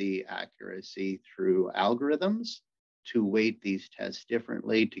improve the accuracy through algorithms to weight these tests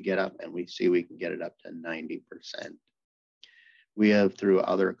differently to get up, and we see we can get it up to 90%. We have, through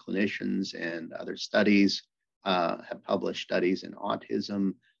other clinicians and other studies, have published studies in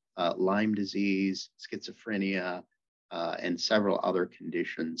autism, Lyme disease, schizophrenia, and several other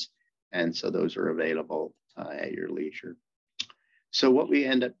conditions. And so those are available at your leisure. So what we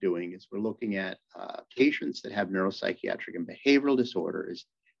end up doing is we're looking at patients that have neuropsychiatric and behavioral disorders,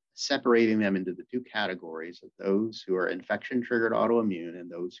 separating them into the two categories of those who are infection-triggered autoimmune and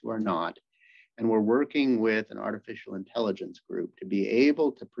those who are not. And we're working with an artificial intelligence group to be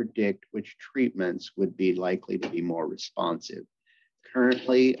able to predict which treatments would be likely to be more responsive.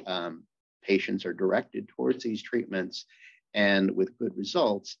 Currently, patients are directed towards these treatments and with good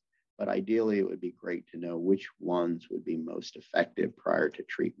results, but ideally it would be great to know which ones would be most effective prior to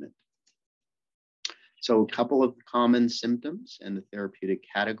treatment. So a couple of common symptoms and the therapeutic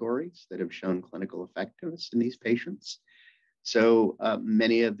categories that have shown clinical effectiveness in these patients. So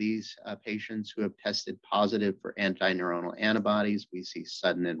many of these patients who have tested positive for anti-neuronal antibodies, we see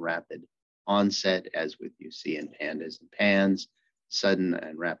sudden and rapid onset, as with you see in PANDAS and PANS, sudden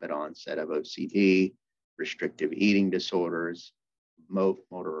and rapid onset of OCD, restrictive eating disorders, motor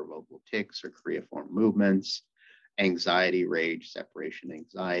or vocal tics or choreiform movements, anxiety, rage, separation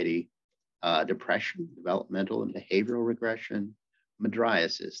anxiety, depression, developmental and behavioral regression,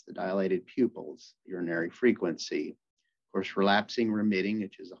 mydriasis, the dilated pupils, urinary frequency, of course, relapsing remitting,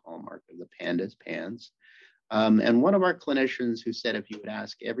 which is a hallmark of the PANDAS, PANS. And one of our clinicians who said if you would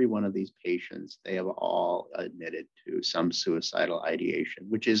ask every one of these patients, they have all admitted to some suicidal ideation,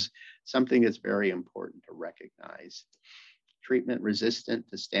 which is something that's very important to recognize. Treatment resistant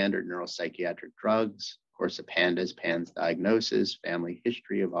to standard neuropsychiatric drugs, of course, a PANDAS, PANS diagnosis, family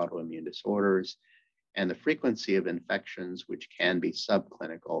history of autoimmune disorders, and the frequency of infections, which can be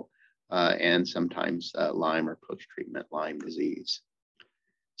subclinical and sometimes Lyme or post-treatment Lyme disease.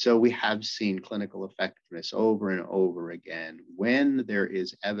 So we have seen clinical effectiveness over and over again when there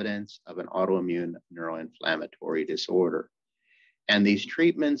is evidence of an autoimmune neuroinflammatory disorder. And these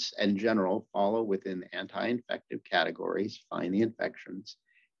treatments in general follow within anti-infective categories, find the infections,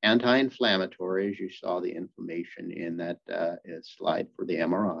 anti-inflammatory, as you saw the information in that slide for the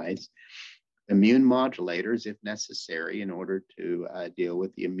MRIs, immune modulators if necessary in order to deal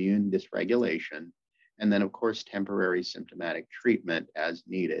with the immune dysregulation, and then of course temporary symptomatic treatment as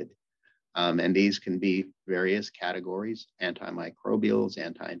needed. And these can be various categories: antimicrobials,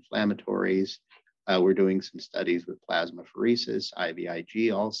 anti-inflammatories. We're doing some studies with plasmapheresis,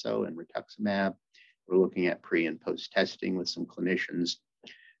 IVIG also, and rituximab. We're looking at pre and post testing with some clinicians,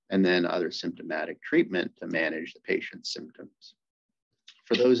 and then other symptomatic treatment to manage the patient's symptoms.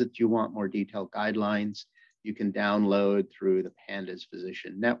 For those that you want more detailed guidelines, you can download through the PANDAS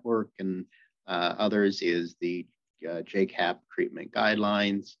Physician Network, and others is the JCAP treatment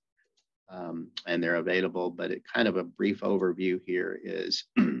guidelines, and they're available. But it kind of a brief overview here is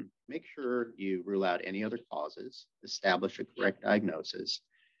make sure you rule out any other causes, establish a correct diagnosis,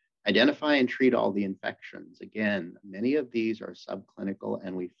 identify and treat all the infections. Again, many of these are subclinical,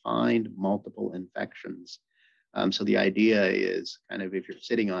 and we find multiple infections. So the idea is kind of if you're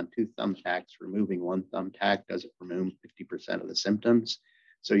sitting on two thumbtacks, removing one thumbtack doesn't remove 50% of the symptoms.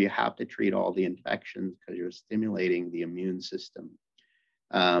 So you have to treat all the infections because you're stimulating the immune system.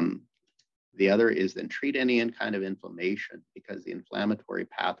 The other is then treat any kind of inflammation, because the inflammatory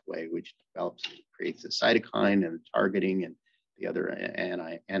pathway, which develops, creates the cytokine and targeting and the other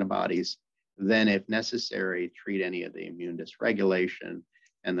antibodies. Then if necessary, treat any of the immune dysregulation,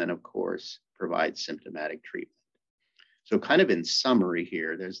 and then of course, provide symptomatic treatment. So kind of in summary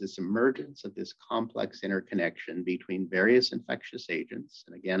here, there's this emergence of this complex interconnection between various infectious agents.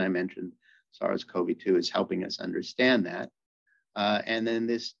 And again, I mentioned SARS-CoV-2 is helping us understand that. And then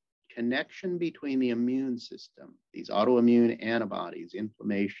this connection between the immune system, these autoimmune antibodies,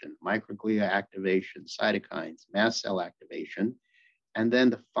 inflammation, microglia activation, cytokines, mast cell activation, and then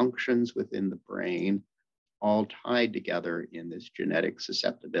the functions within the brain, all tied together in this genetic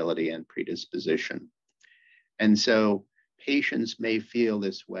susceptibility and predisposition. And so patients may feel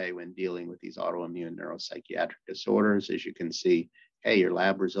this way when dealing with these autoimmune neuropsychiatric disorders. As you can see, hey, your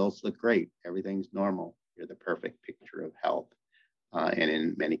lab results look great. Everything's normal. You're the perfect picture of health. And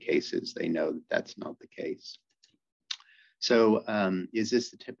in many cases, they know that that's not the case. So is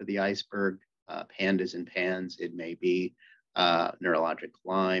this the tip of the iceberg? PANDAS and PANS, it may be neurologic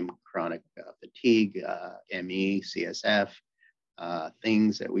Lyme, chronic fatigue, ME, CSF,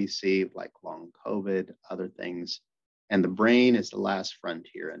 things that we see like long COVID, other things. And the brain is the last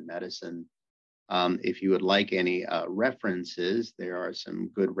frontier in medicine. If you would like any references, there are some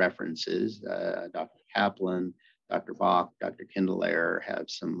good references. Dr. Kaplan, Dr. Bach, Dr. Kindler have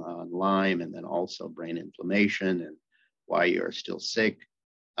some on Lyme, and then also brain inflammation and why you're still sick,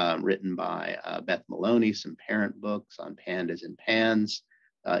 written by Beth Maloney, some parent books on PANDAS and PANS,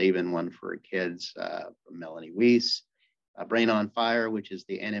 even one for kids from Melanie Weiss. Brain on Fire, which is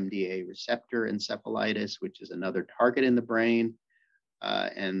the NMDA receptor encephalitis, which is another target in the brain.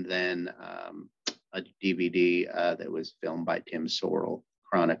 And then a DVD that was filmed by Tim Sorrell,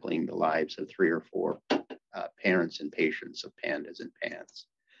 chronicling the lives of 3 or 4 parents and patients of PANDAS and PANS.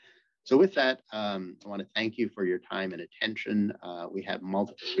 So with that, I want to thank you for your time and attention. We have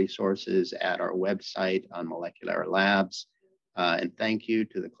multiple resources at our website on molecular labs. And thank you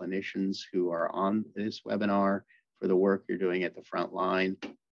to the clinicians who are on this webinar for the work you're doing at the front line.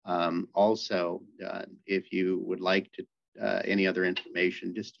 Also, if you would like to any other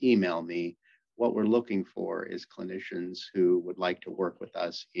information, just email me. What we're looking for is clinicians who would like to work with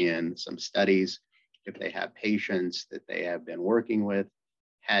us in some studies if they have patients that they have been working with,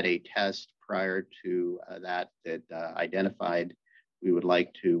 had a test prior to that identified, we would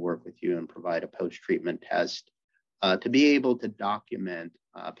like to work with you and provide a post-treatment test to be able to document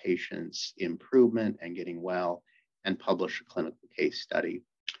patients' improvement and getting well and publish a clinical case study.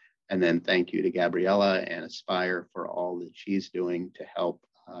 And then thank you to Gabriella and Aspire for all that she's doing to help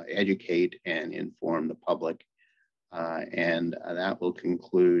educate and inform the public. And that will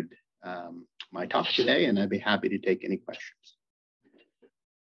conclude my talk today, and I'd be happy to take any questions.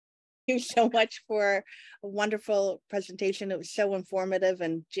 Thank you so much for a wonderful presentation. It was so informative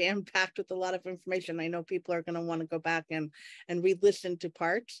and jam-packed with a lot of information. I know people are going to want to go back and re-listen to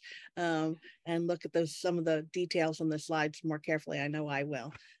parts and look at some of the details on the slides more carefully. I know I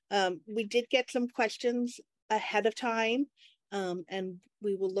will. We did get some questions ahead of time, and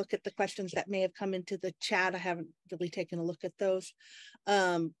we will look at the questions that may have come into the chat. I haven't really taken a look at those.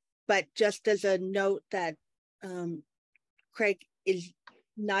 But just as a note that Craig is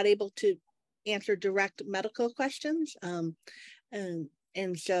not able to answer direct medical questions. And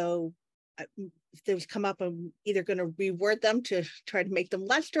so if those come up, I'm either going to reword them to try to make them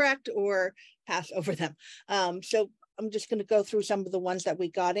less direct or pass over them. So I'm just going to go through some of the ones that we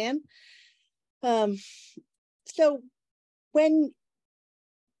got in. So when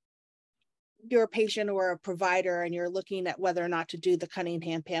you're a patient or a provider and you're looking at whether or not to do the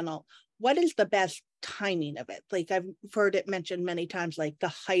Cunningham panel, what is the best timing of it? Like I've heard it mentioned many times, like the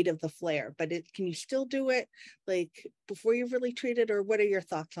height of the flare, but can you still do it like before you've really treated, or what are your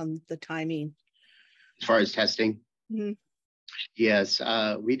thoughts on the timing? As far as testing? Mm-hmm. Yes,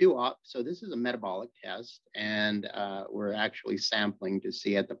 we do. So this is a metabolic test, and we're actually sampling to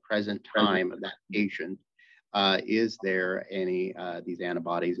see at the present time of that patient, is there any these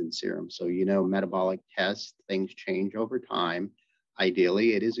antibodies in serum? So, metabolic tests, things change over time.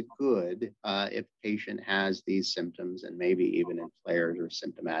 Ideally, it is good if the patient has these symptoms and maybe even in flares or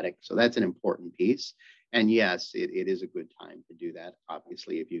symptomatic. So that's an important piece. And yes, it is a good time to do that,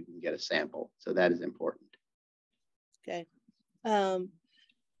 obviously, if you can get a sample. So that is important. Okay.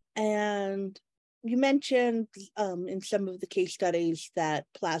 And you mentioned in some of the case studies that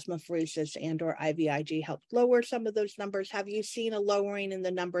plasmapheresis and or IVIG helped lower some of those numbers. Have you seen a lowering in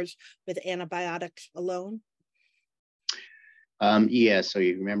the numbers with antibiotics alone? Yes, so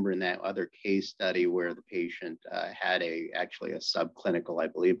you remember in that other case study where the patient had actually a subclinical, I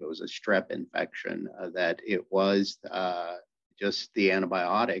believe it was a strep infection, that it was just the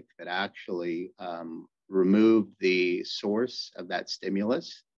antibiotic that actually removed the source of that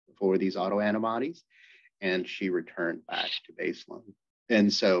stimulus for these autoantibodies, and she returned back to baseline.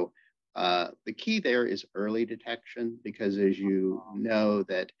 And so the key there is early detection, because as you know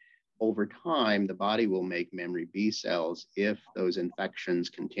that over time, the body will make memory B cells if those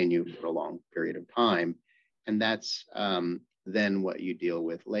infections continue for a long period of time. And that's then what you deal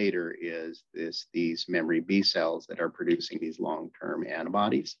with later is these memory B cells that are producing these long-term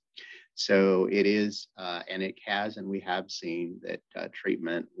antibodies. So it is, and it has, and we have seen that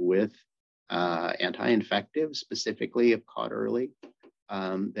treatment with anti-infectives specifically, if caught early,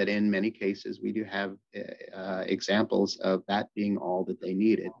 that in many cases we do have examples of that being all that they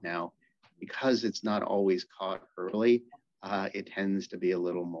needed. Now, because it's not always caught early, it tends to be a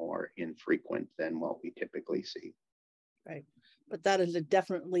little more infrequent than what we typically see. Right. But that is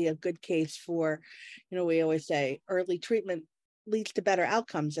definitely a good case for, we always say early treatment leads to better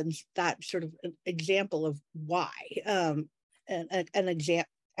outcomes. And that's sort of an example of why, an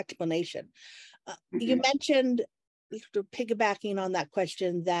explanation. You mentioned, piggybacking on that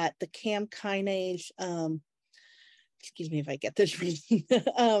question, that the CAM kinase, excuse me if I get this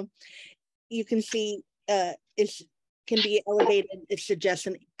wrong, you can see can be elevated. It suggests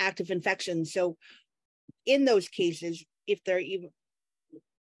an active infection. So in those cases, if they're even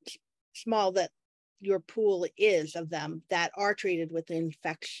small, that your pool is of them that are treated with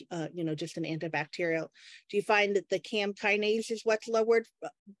infection, just an antibacterial, do you find that the CAM kinase is what's lowered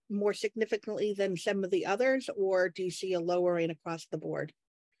more significantly than some of the others, or do you see a lowering across the board?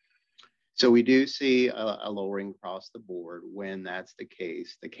 So we do see a lowering across the board when that's the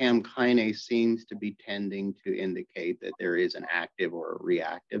case. The CAM kinase seems to be tending to indicate that there is an active or a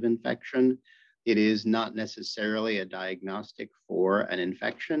reactive infection. It is not necessarily a diagnostic for an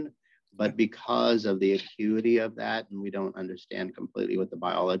infection, but because of the acuity of that, and we don't understand completely what the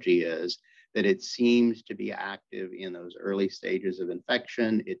biology is, that it seems to be active in those early stages of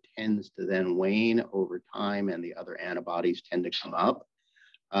infection. It tends to then wane over time, and the other antibodies tend to come up.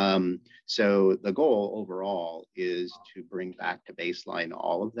 So the goal overall is to bring back to baseline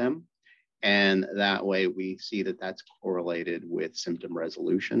all of them. And that way we see that that's correlated with symptom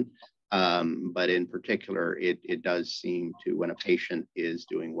resolution. But in particular, it does seem to, when a patient is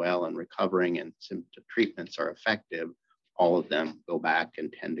doing well and recovering and symptom treatments are effective, all of them go back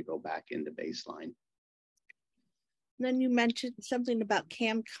and tend to go back into baseline. Then you mentioned something about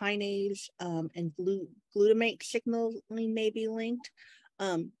CAM kinase and glutamate signaling may be linked.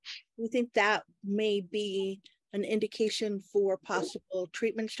 We think that may be an indication for possible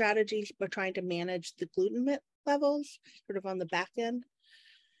treatment strategies by trying to manage the glutamate levels sort of on the back end.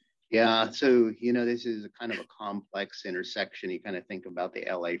 Yeah, so, this is a kind of a complex intersection. You kind of think about the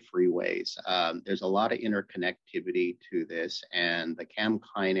LA freeways. There's a lot of interconnectivity to this, and the CAM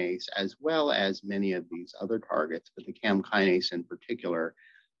kinase, as well as many of these other targets, but the CAM kinase in particular,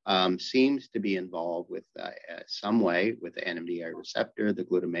 seems to be involved with some way with the NMDA receptor, the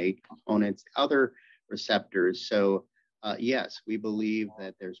glutamate components, other receptors. So, yes, we believe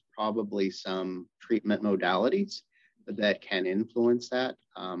that there's probably some treatment modalities that can influence that.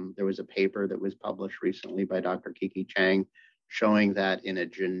 There was a paper that was published recently by Dr. Kiki Chang showing that in a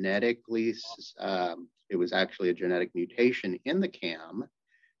genetically, it was actually a genetic mutation in the CAM,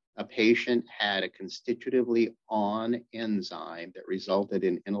 a patient had a constitutively on enzyme that resulted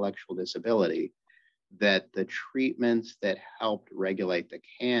in intellectual disability, that the treatments that helped regulate the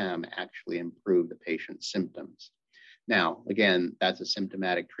CAM actually improved the patient's symptoms. Now, again, that's a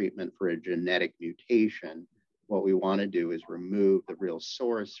symptomatic treatment for a genetic mutation. What we want to do is remove the real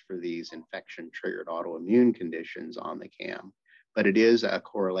source for these infection-triggered autoimmune conditions on the CAM. But it is a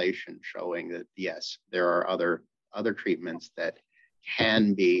correlation showing that, yes, there are other treatments that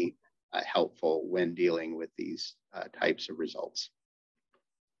can be helpful when dealing with these types of results.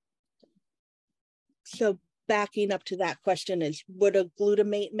 So backing up to that question is, would a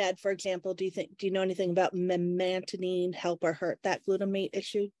glutamate med, for example, do you know anything about memantine help or hurt that glutamate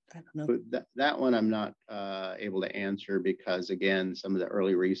issue? I don't know. That one I'm not able to answer because, again, some of the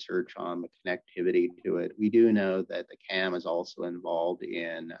early research on the connectivity to it, we do know that the CAM is also involved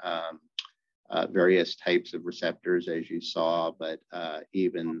in various types of receptors, as you saw, but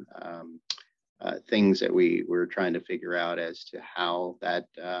even things that we were trying to figure out as to how that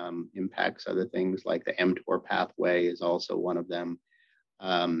impacts other things, like the mTOR pathway is also one of them.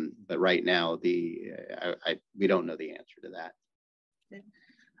 But right now, we don't know the answer to that. Okay.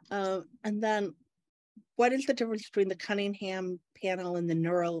 And then what is the difference between the Cunningham panel and the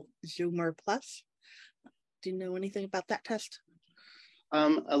NeuroZoomer Plus? Do you know anything about that test?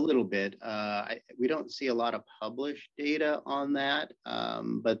 A little bit. We don't see a lot of published data on that,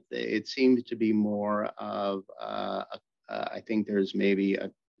 but it seems to be more of, I think there's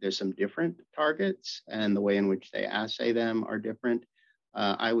some different targets, and the way in which they assay them are different.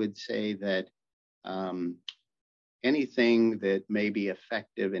 I would say that anything that may be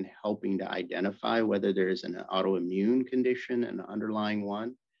effective in helping to identify whether there's an autoimmune condition, an underlying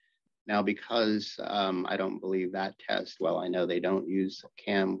one. Now, because I don't believe that test, well, I know they don't use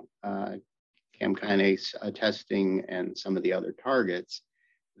CAM kinase testing and some of the other targets,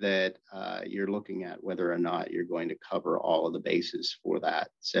 that you're looking at whether or not you're going to cover all of the bases for that.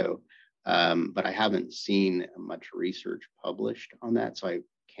 So, but I haven't seen much research published on that, so I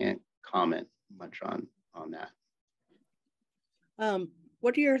can't comment much on that.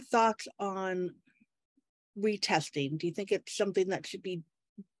 What are your thoughts on retesting? Do you think it's something that should be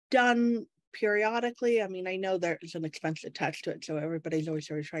done periodically? I mean, I know there's an expense attached to it, so everybody's always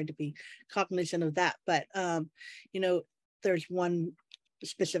sort of trying to be cognizant of that. But there's one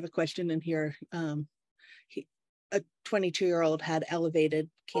specific question in here. A 22-year-old had elevated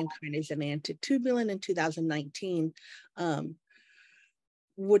CAM kinase and antitubulin in 2019.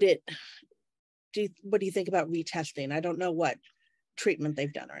 What do you think about retesting? I don't know what treatment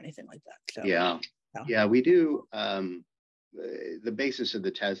they've done or anything like that. So yeah, we do. The basis of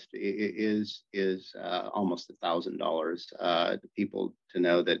the test is almost $1,000 to people to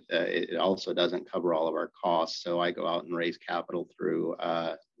know that it also doesn't cover all of our costs. So I go out and raise capital through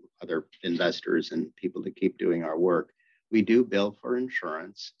other investors and people to keep doing our work. We do bill for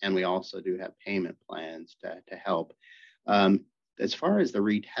insurance, and we also do have payment plans to help. As far as the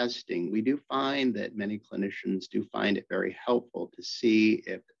retesting, we do find that many clinicians do find it very helpful to see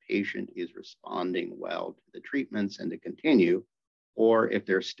if the patient is responding well to the treatments and to continue, or if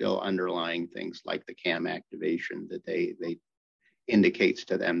there's still underlying things like the CAM activation that they indicates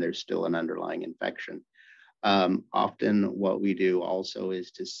to them there's still an underlying infection. Often what we do also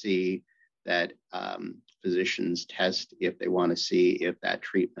is to see that physicians test if they want to see if that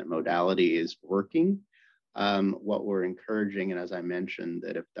treatment modality is working. What we're encouraging, and as I mentioned,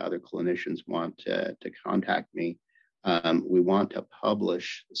 that if the other clinicians want to contact me, we want to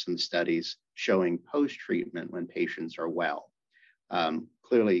publish some studies showing post-treatment when patients are well.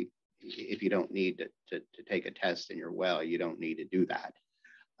 Clearly, if you don't need to take a test and you're well, you don't need to do that.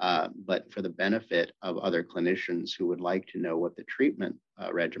 But for the benefit of other clinicians who would like to know what the treatment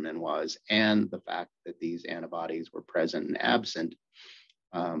regimen was and the fact that these antibodies were present and absent,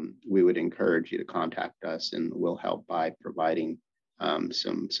 we would encourage you to contact us, and we'll help by providing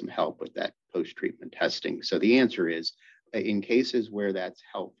some help with that post-treatment testing. So the answer is, in cases where that's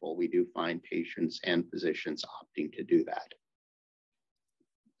helpful, we do find patients and physicians opting to do that.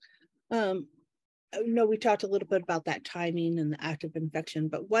 No, we talked a little bit about that timing and the active infection,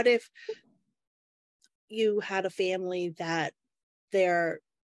 but what if you had a family that their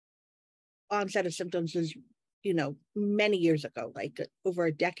onset of symptoms is, many years ago, like over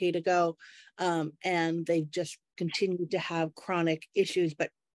a decade ago, and they just continued to have chronic issues, but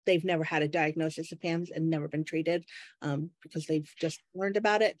they've never had a diagnosis of PANS and never been treated because they've just learned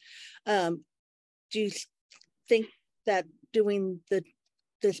about it. Do you think that doing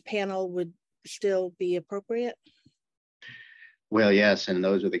this panel would still be appropriate? Well, yes, and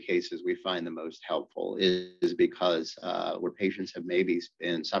those are the cases we find the most helpful, is because where patients have maybe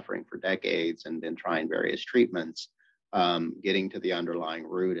been suffering for decades and been trying various treatments, getting to the underlying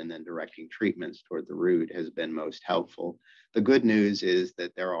root and then directing treatments toward the root has been most helpful. The good news is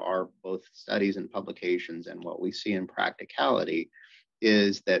that there are both studies and publications, and what we see in practicality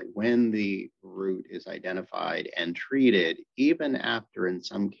is that when the root is identified and treated, even after, in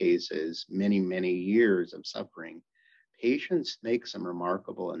some cases, many, many years of suffering, patients make some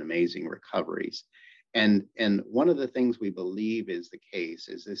remarkable and amazing recoveries. And one of the things we believe is the case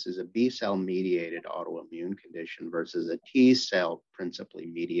is this is a B-cell mediated autoimmune condition versus a T-cell principally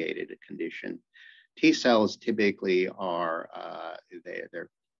mediated condition. T-cells typically are, they're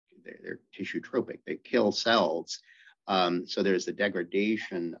tissue tropic, they kill cells. So there's the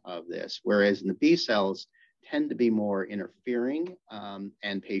degradation of this, whereas in the B cells tend to be more interfering,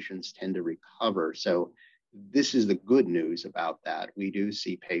 and patients tend to recover. So this is the good news about that. We do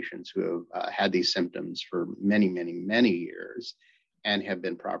see patients who have had these symptoms for many, many, many years and have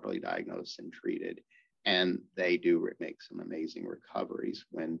been properly diagnosed and treated. And they do make some amazing recoveries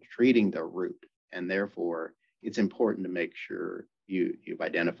when treating the root. And therefore, it's important to make sure you've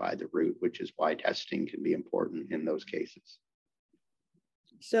identified the root, which is why testing can be important in those cases.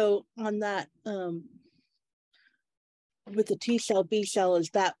 So on that, with the T cell, B cell, is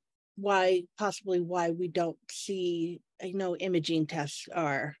that possibly why we don't see, I know imaging tests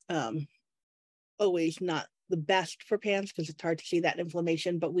are always not the best for PANS because it's hard to see that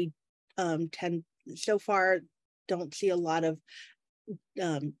inflammation, but we so far don't see a lot of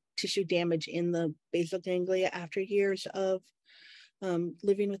tissue damage in the basal ganglia after years of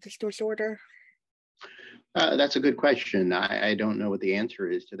living with this disorder? That's a good question. I don't know what the answer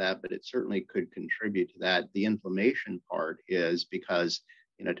is to that, but it certainly could contribute to that. The inflammation part is because,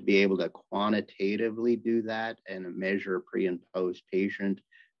 to be able to quantitatively do that and measure pre and post patient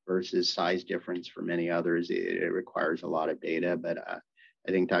versus size difference for many others, it requires a lot of data. But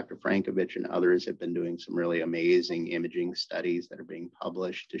I think Dr. Frankovich and others have been doing some really amazing imaging studies that are being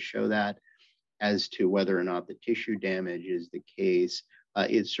published to show that. As to whether or not the tissue damage is the case,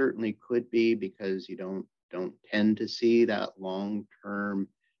 it certainly could be, because you don't tend to see that long-term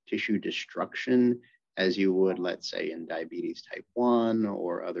tissue destruction as you would, let's say, in diabetes type 1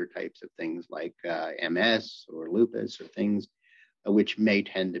 or other types of things like MS or lupus or things which may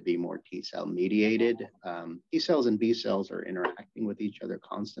tend to be more T-cell mediated. T cells and B cells are interacting with each other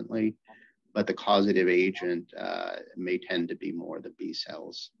constantly, but the causative agent may tend to be more the B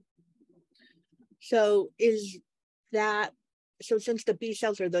cells. So since the B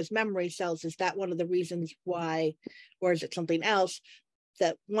cells are those memory cells, is that one of the reasons why, or is it something else,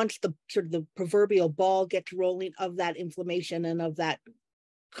 that once the sort of the proverbial ball gets rolling of that inflammation and of that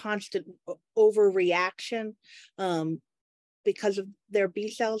constant overreaction, because of their B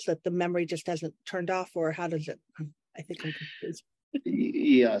cells, that the memory just hasn't turned off? Or how does it, I think I'm confused.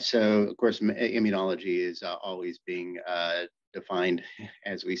 Yeah, so of course, immunology is always being defined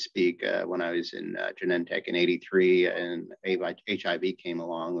as we speak. When I was in Genentech in '83 and HIV came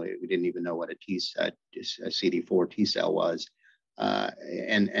along, we didn't even know what a CD4 T cell was.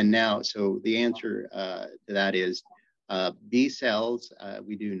 And now, so the answer to that is B cells,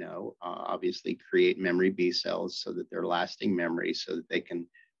 we do know, obviously create memory B cells so that they're lasting memory, so that they can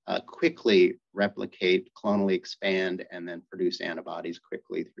quickly replicate, clonally expand, and then produce antibodies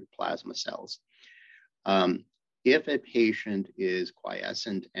quickly through plasma cells. If a patient is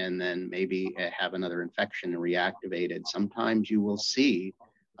quiescent and then maybe have another infection and reactivated, sometimes you will see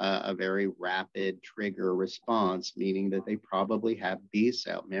a very rapid trigger response, meaning that they probably have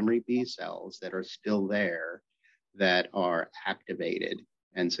memory B cells that are still there that are activated.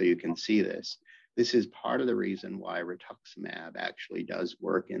 And so you can see this. This is part of the reason why rituximab actually does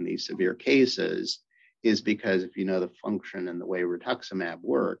work in these severe cases, is because if you know the function and the way rituximab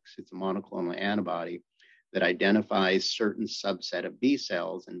works, it's a monoclonal antibody that identifies certain subset of B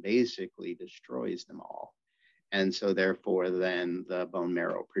cells and basically destroys them all. And so therefore, then the bone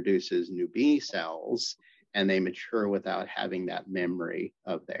marrow produces new B cells and they mature without having that memory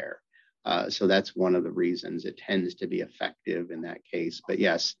of there. So that's one of the reasons it tends to be effective in that case. But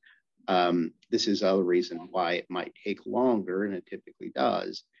yes, this is a reason why it might take longer, and it typically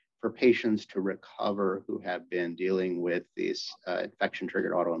does, for patients to recover who have been dealing with this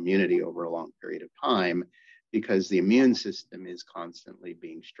infection-triggered autoimmunity over a long period of time, because the immune system is constantly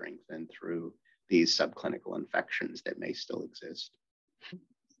being strengthened through these subclinical infections that may still exist.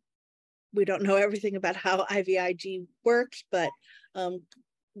 We don't know everything about how IVIG works, but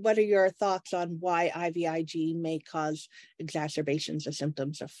what are your thoughts on why IVIG may cause exacerbations of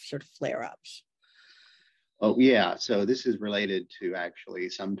symptoms of sort of flare-ups? Oh, yeah. So this is related to actually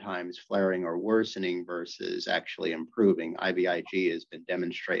sometimes flaring or worsening versus actually improving. IVIG has been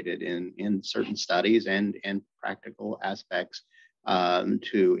demonstrated in certain studies and practical aspects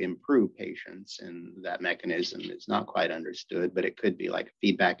to improve patients. And that mechanism is not quite understood, but it could be like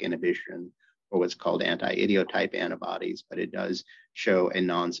feedback inhibition or what's called anti-idiotype antibodies, but it does show a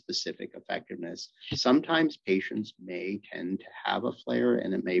non-specific effectiveness. Sometimes patients may tend to have a flare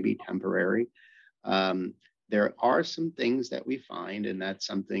and it may be temporary. There are some things that we find, and that's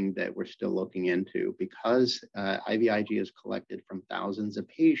something that we're still looking into, because IVIG is collected from thousands of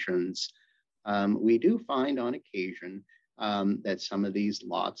patients. We do find on occasion that some of these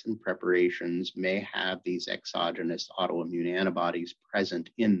lots and preparations may have these exogenous autoimmune antibodies present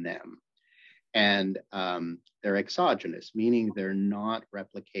in them. And they're exogenous, meaning they're not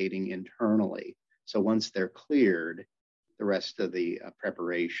replicating internally. So once they're cleared, the rest of the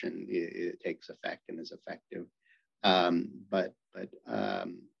preparation it takes effect and is effective. But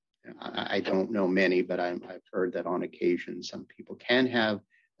I don't know many, but I've heard that on occasion some people can have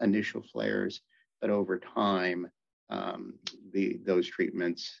initial flares, but over time those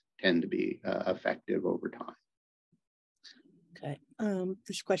treatments tend to be effective over time. Okay.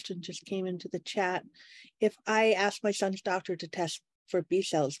 This question just came into the chat. If I ask my son's doctor to test for B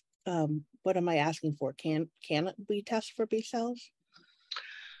cells, what am I asking for? Can we test for B cells?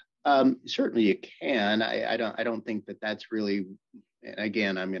 Certainly you can. I don't think that that's really, and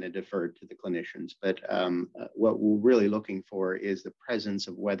again, I'm going to defer to the clinicians, but what we're really looking for is the presence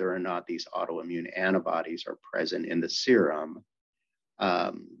of whether or not these autoimmune antibodies are present in the serum,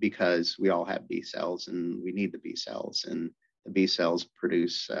 because we all have B cells and we need the B cells, and the B cells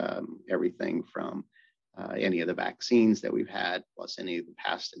produce everything from any of the vaccines that we've had, plus any of the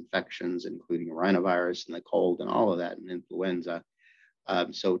past infections, including rhinovirus and the cold and all of that, and influenza.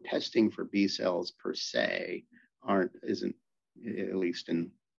 So testing for B cells per se isn't, at least in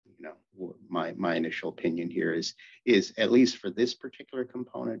my initial opinion here, is at least for this particular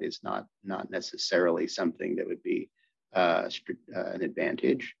component, is not necessarily something that would be an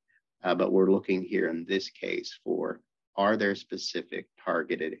advantage. But we're looking here in this case for, are there specific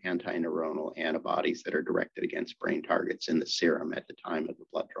targeted anti-neuronal antibodies that are directed against brain targets in the serum at the time of the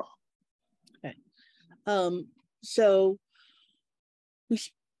blood draw? Okay. So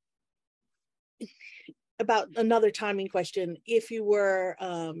about another timing question, if you were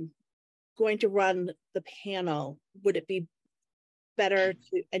going to run the panel, would it be better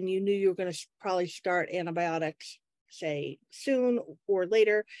to, and you knew you were going to probably start antibiotics, say soon or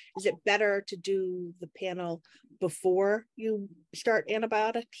later, is it better to do the panel before you start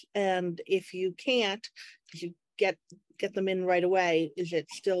antibiotics? And if you can't, because you get them in right away, is it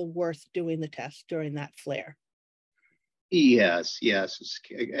still worth doing the test during that flare? Yes.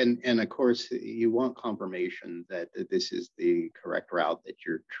 And of course, you want confirmation that this is the correct route that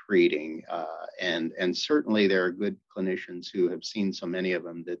you're treating. And certainly there are good clinicians who have seen so many of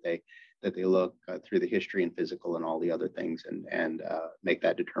them that they look through the history and physical and all the other things and make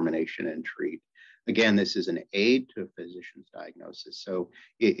that determination and treat. Again, this is an aid to a physician's diagnosis. So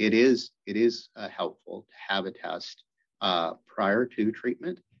it is helpful to have a test prior to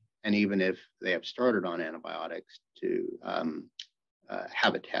treatment. And even if they have started on antibiotics, to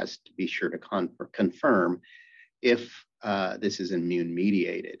have a test to be sure to confirm if this is immune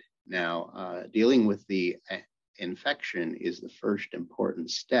mediated. Now, dealing with the infection is the first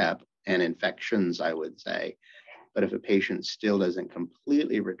important step, and infections, I would say. But if a patient still doesn't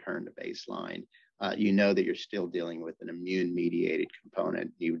completely return to baseline, you know that you're still dealing with an immune mediated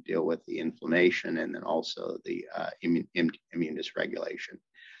component. You deal with the inflammation and then also the immune dysregulation.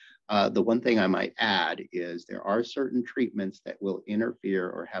 The one thing I might add is there are certain treatments that will interfere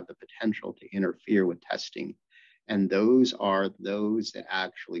or have the potential to interfere with testing. And those are those that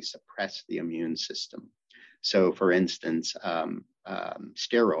actually suppress the immune system. So for instance,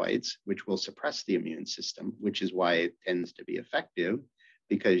 steroids, which will suppress the immune system, which is why it tends to be effective,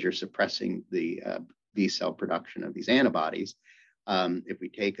 because you're suppressing the B cell production of these antibodies. If we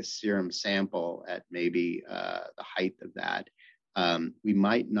take a serum sample at maybe the height of that, we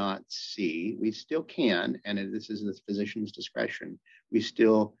might not see, we still can, and this is the physician's discretion,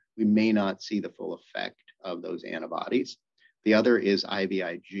 we may not see the full effect of those antibodies. The other is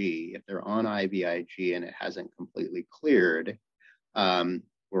IVIG. If they're on IVIG and it hasn't completely cleared,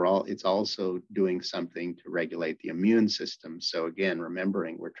 it's also doing something to regulate the immune system. So again,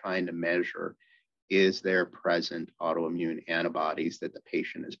 remembering we're trying to measure, is there present autoimmune antibodies that the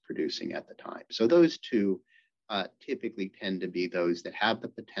patient is producing at the time? So those two typically tend to be those that have the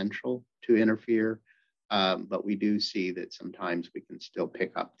potential to interfere, but we do see that sometimes we can still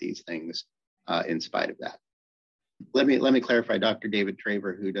pick up these things in spite of that. Let me clarify. Dr. David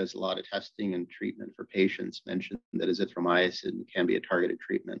Traver, who does a lot of testing and treatment for patients, mentioned that azithromycin can be a targeted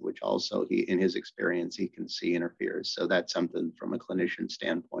treatment, which also in his experience, he can see interferes. So that's something from a clinician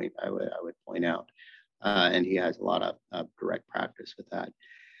standpoint I would point out. And he has a lot of direct practice with that.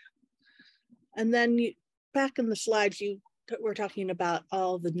 And then back in the slides, we're talking about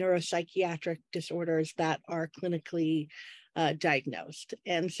all the neuropsychiatric disorders that are clinically diagnosed.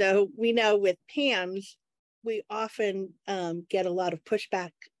 And so we know with PANDAS, we often get a lot of pushback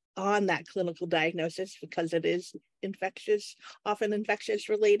on that clinical diagnosis because it is infectious, often infectious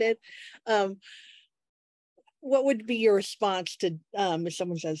related. What would be your response to if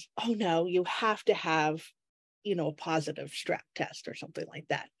someone says, oh no, you have to have, a positive strep test or something like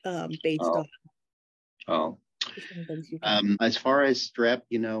that based on. As far as strep,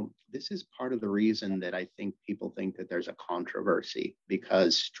 this is part of the reason that I think people think that there's a controversy,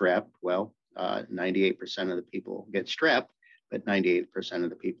 because strep, 98% of the people get strep, but 98% of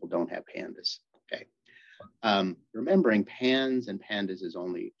the people don't have PANDAS. Okay. Remembering PANDAS and PANDAS is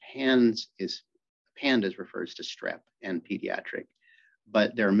only, PANDAS refers to strep and pediatric,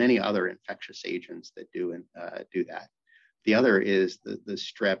 but there are many other infectious agents that do that. The other is the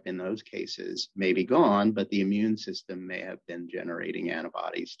strep in those cases may be gone, but the immune system may have been generating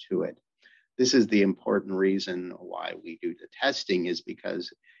antibodies to it. This is the important reason why we do the testing, is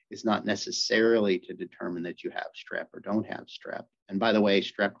because it's not necessarily to determine that you have strep or don't have strep. And by the way,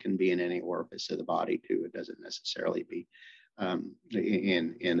 strep can be in any orifice of the body too. It doesn't necessarily be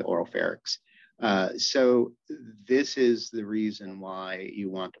in the oropharynx. So this is the reason why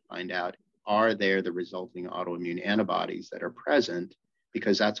you want to find out, are there the resulting autoimmune antibodies that are present?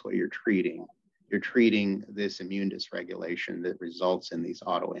 Because that's what you're treating. You're treating this immune dysregulation that results in these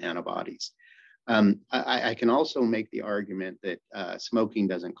autoantibodies. I can also make the argument that smoking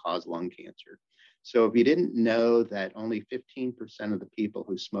doesn't cause lung cancer. So if you didn't know that only 15% of the people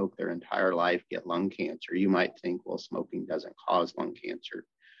who smoke their entire life get lung cancer, you might think, well, smoking doesn't cause lung cancer.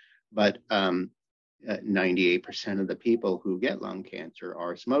 But 98% of the people who get lung cancer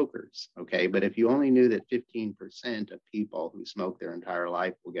are smokers, okay? But if you only knew that 15% of people who smoke their entire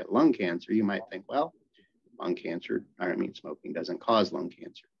life will get lung cancer, you might think, well, smoking doesn't cause lung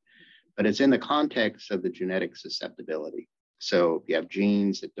cancer. But it's in the context of the genetic susceptibility. So if you have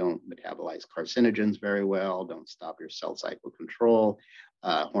genes that don't metabolize carcinogens very well, don't stop your cell cycle control,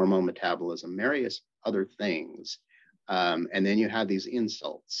 hormone metabolism, various other things, and then you have these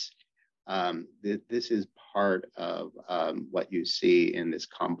insults. This is part of what you see in these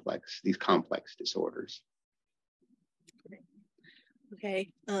complex disorders. Okay,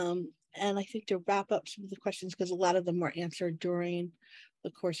 and I think to wrap up some of the questions, because a lot of them were answered during the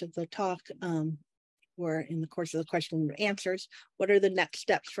course of the talk, or in the course of the question and answers, what are the next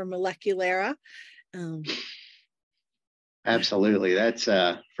steps for Moleculara? Absolutely, that's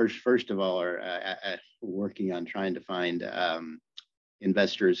first of all, are working on trying to find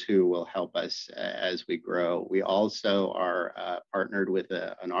investors who will help us as we grow. We also are partnered with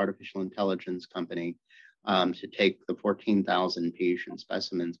an artificial intelligence company to take the 14,000 patient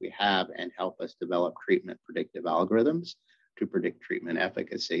specimens we have and help us develop treatment predictive algorithms to predict treatment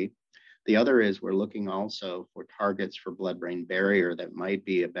efficacy. The other is we're looking also for targets for blood-brain barrier that might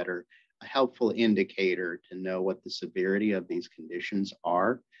be a helpful indicator to know what the severity of these conditions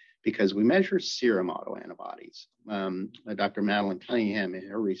are, because we measure serum autoantibodies. Dr. Madeline Cunningham in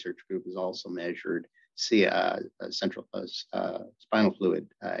her research group has also measured central spinal fluid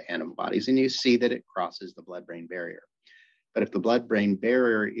antibodies, and you see that it crosses the blood-brain barrier. But if the blood-brain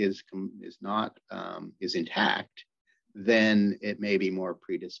barrier is intact, then it may be more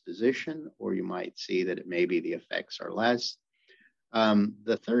predisposition, or you might see that it may be the effects are less.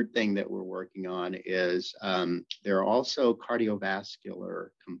 The third thing that we're working on is there are also cardiovascular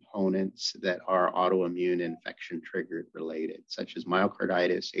components that are autoimmune infection triggered related, such as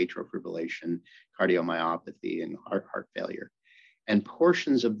myocarditis, atrial fibrillation, cardiomyopathy, and heart failure. And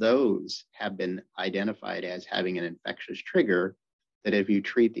portions of those have been identified as having an infectious trigger that if you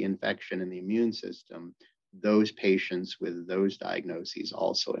treat the infection in the immune system, those patients with those diagnoses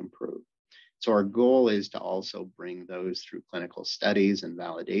also improve. So our goal is to also bring those through clinical studies and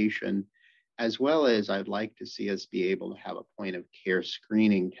validation, as well as I'd like to see us be able to have a point of care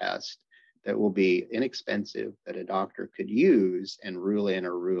screening test that will be inexpensive, that a doctor could use and rule in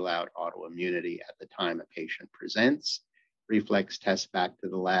or rule out autoimmunity at the time a patient presents, reflex test back to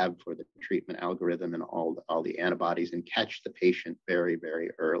the lab for the treatment algorithm and all the antibodies, and catch the patient very, very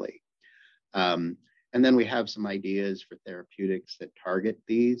early. And then we have some ideas for therapeutics that target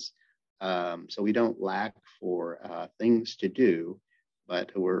these. So we don't lack for things to do,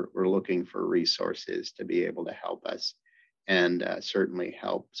 but we're looking for resources to be able to help us, and certainly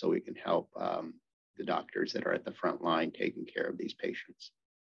help so we can help the doctors that are at the front line taking care of these patients.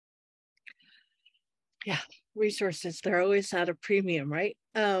 Yeah, resources, they're always at a premium, right?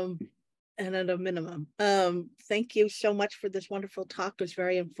 And at a minimum. Thank you so much for this wonderful talk. It was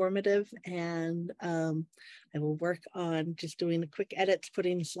very informative, and I will work on just doing the quick edits,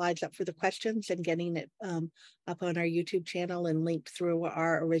 putting the slides up for the questions, and getting it up on our YouTube channel and linked through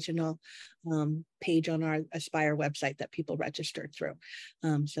our original page on our Aspire website that people registered through,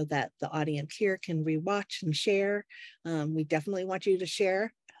 so that the audience here can rewatch and share. We definitely want you to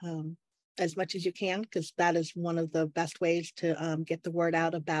share as much as you can, because that is one of the best ways to get the word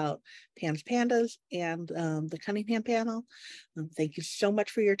out about PANS PANDAS and the Cunningham panel. Thank you so much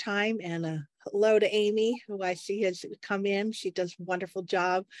for your time, and hello to Amy, who I see has come in. She does a wonderful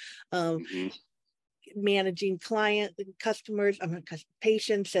job managing customers,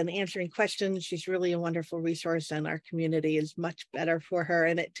 patients, and answering questions. She's really a wonderful resource, and our community is much better for her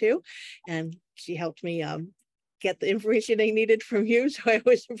in it too. And she helped me get the information I needed from you. So I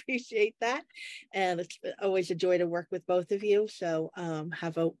always appreciate that. And it's always a joy to work with both of you. So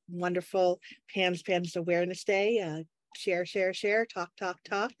have a wonderful PANS Awareness Day. Share,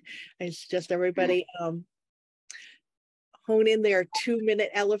 talk. It's just everybody hone in their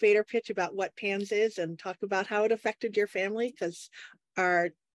 2-minute elevator pitch about what PANS is and talk about how it affected your family, because our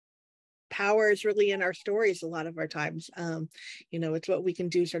power is really in our stories a lot of our times. It's what we can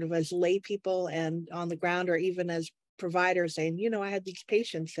do sort of as lay people and on the ground, or even as providers, saying, I had these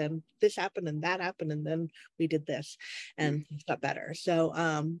patients and this happened and that happened, and then we did this and it got better. So,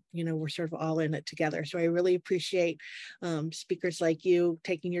 we're sort of all in it together. So I really appreciate speakers like you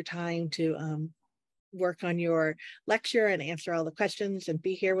taking your time to work on your lecture and answer all the questions and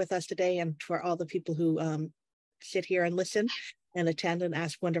be here with us today, and for all the people who sit here and listen and attend and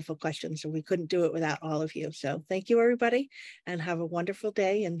ask wonderful questions. So we couldn't do it without all of you. So thank you, everybody, and have a wonderful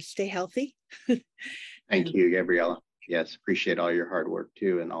day and stay healthy. Thank you, Gabriella. Yes, appreciate all your hard work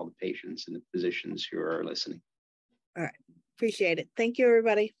too, and all the patients and the physicians who are listening. All right, appreciate it. Thank you,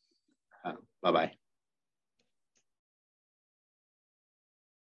 everybody. Bye-bye.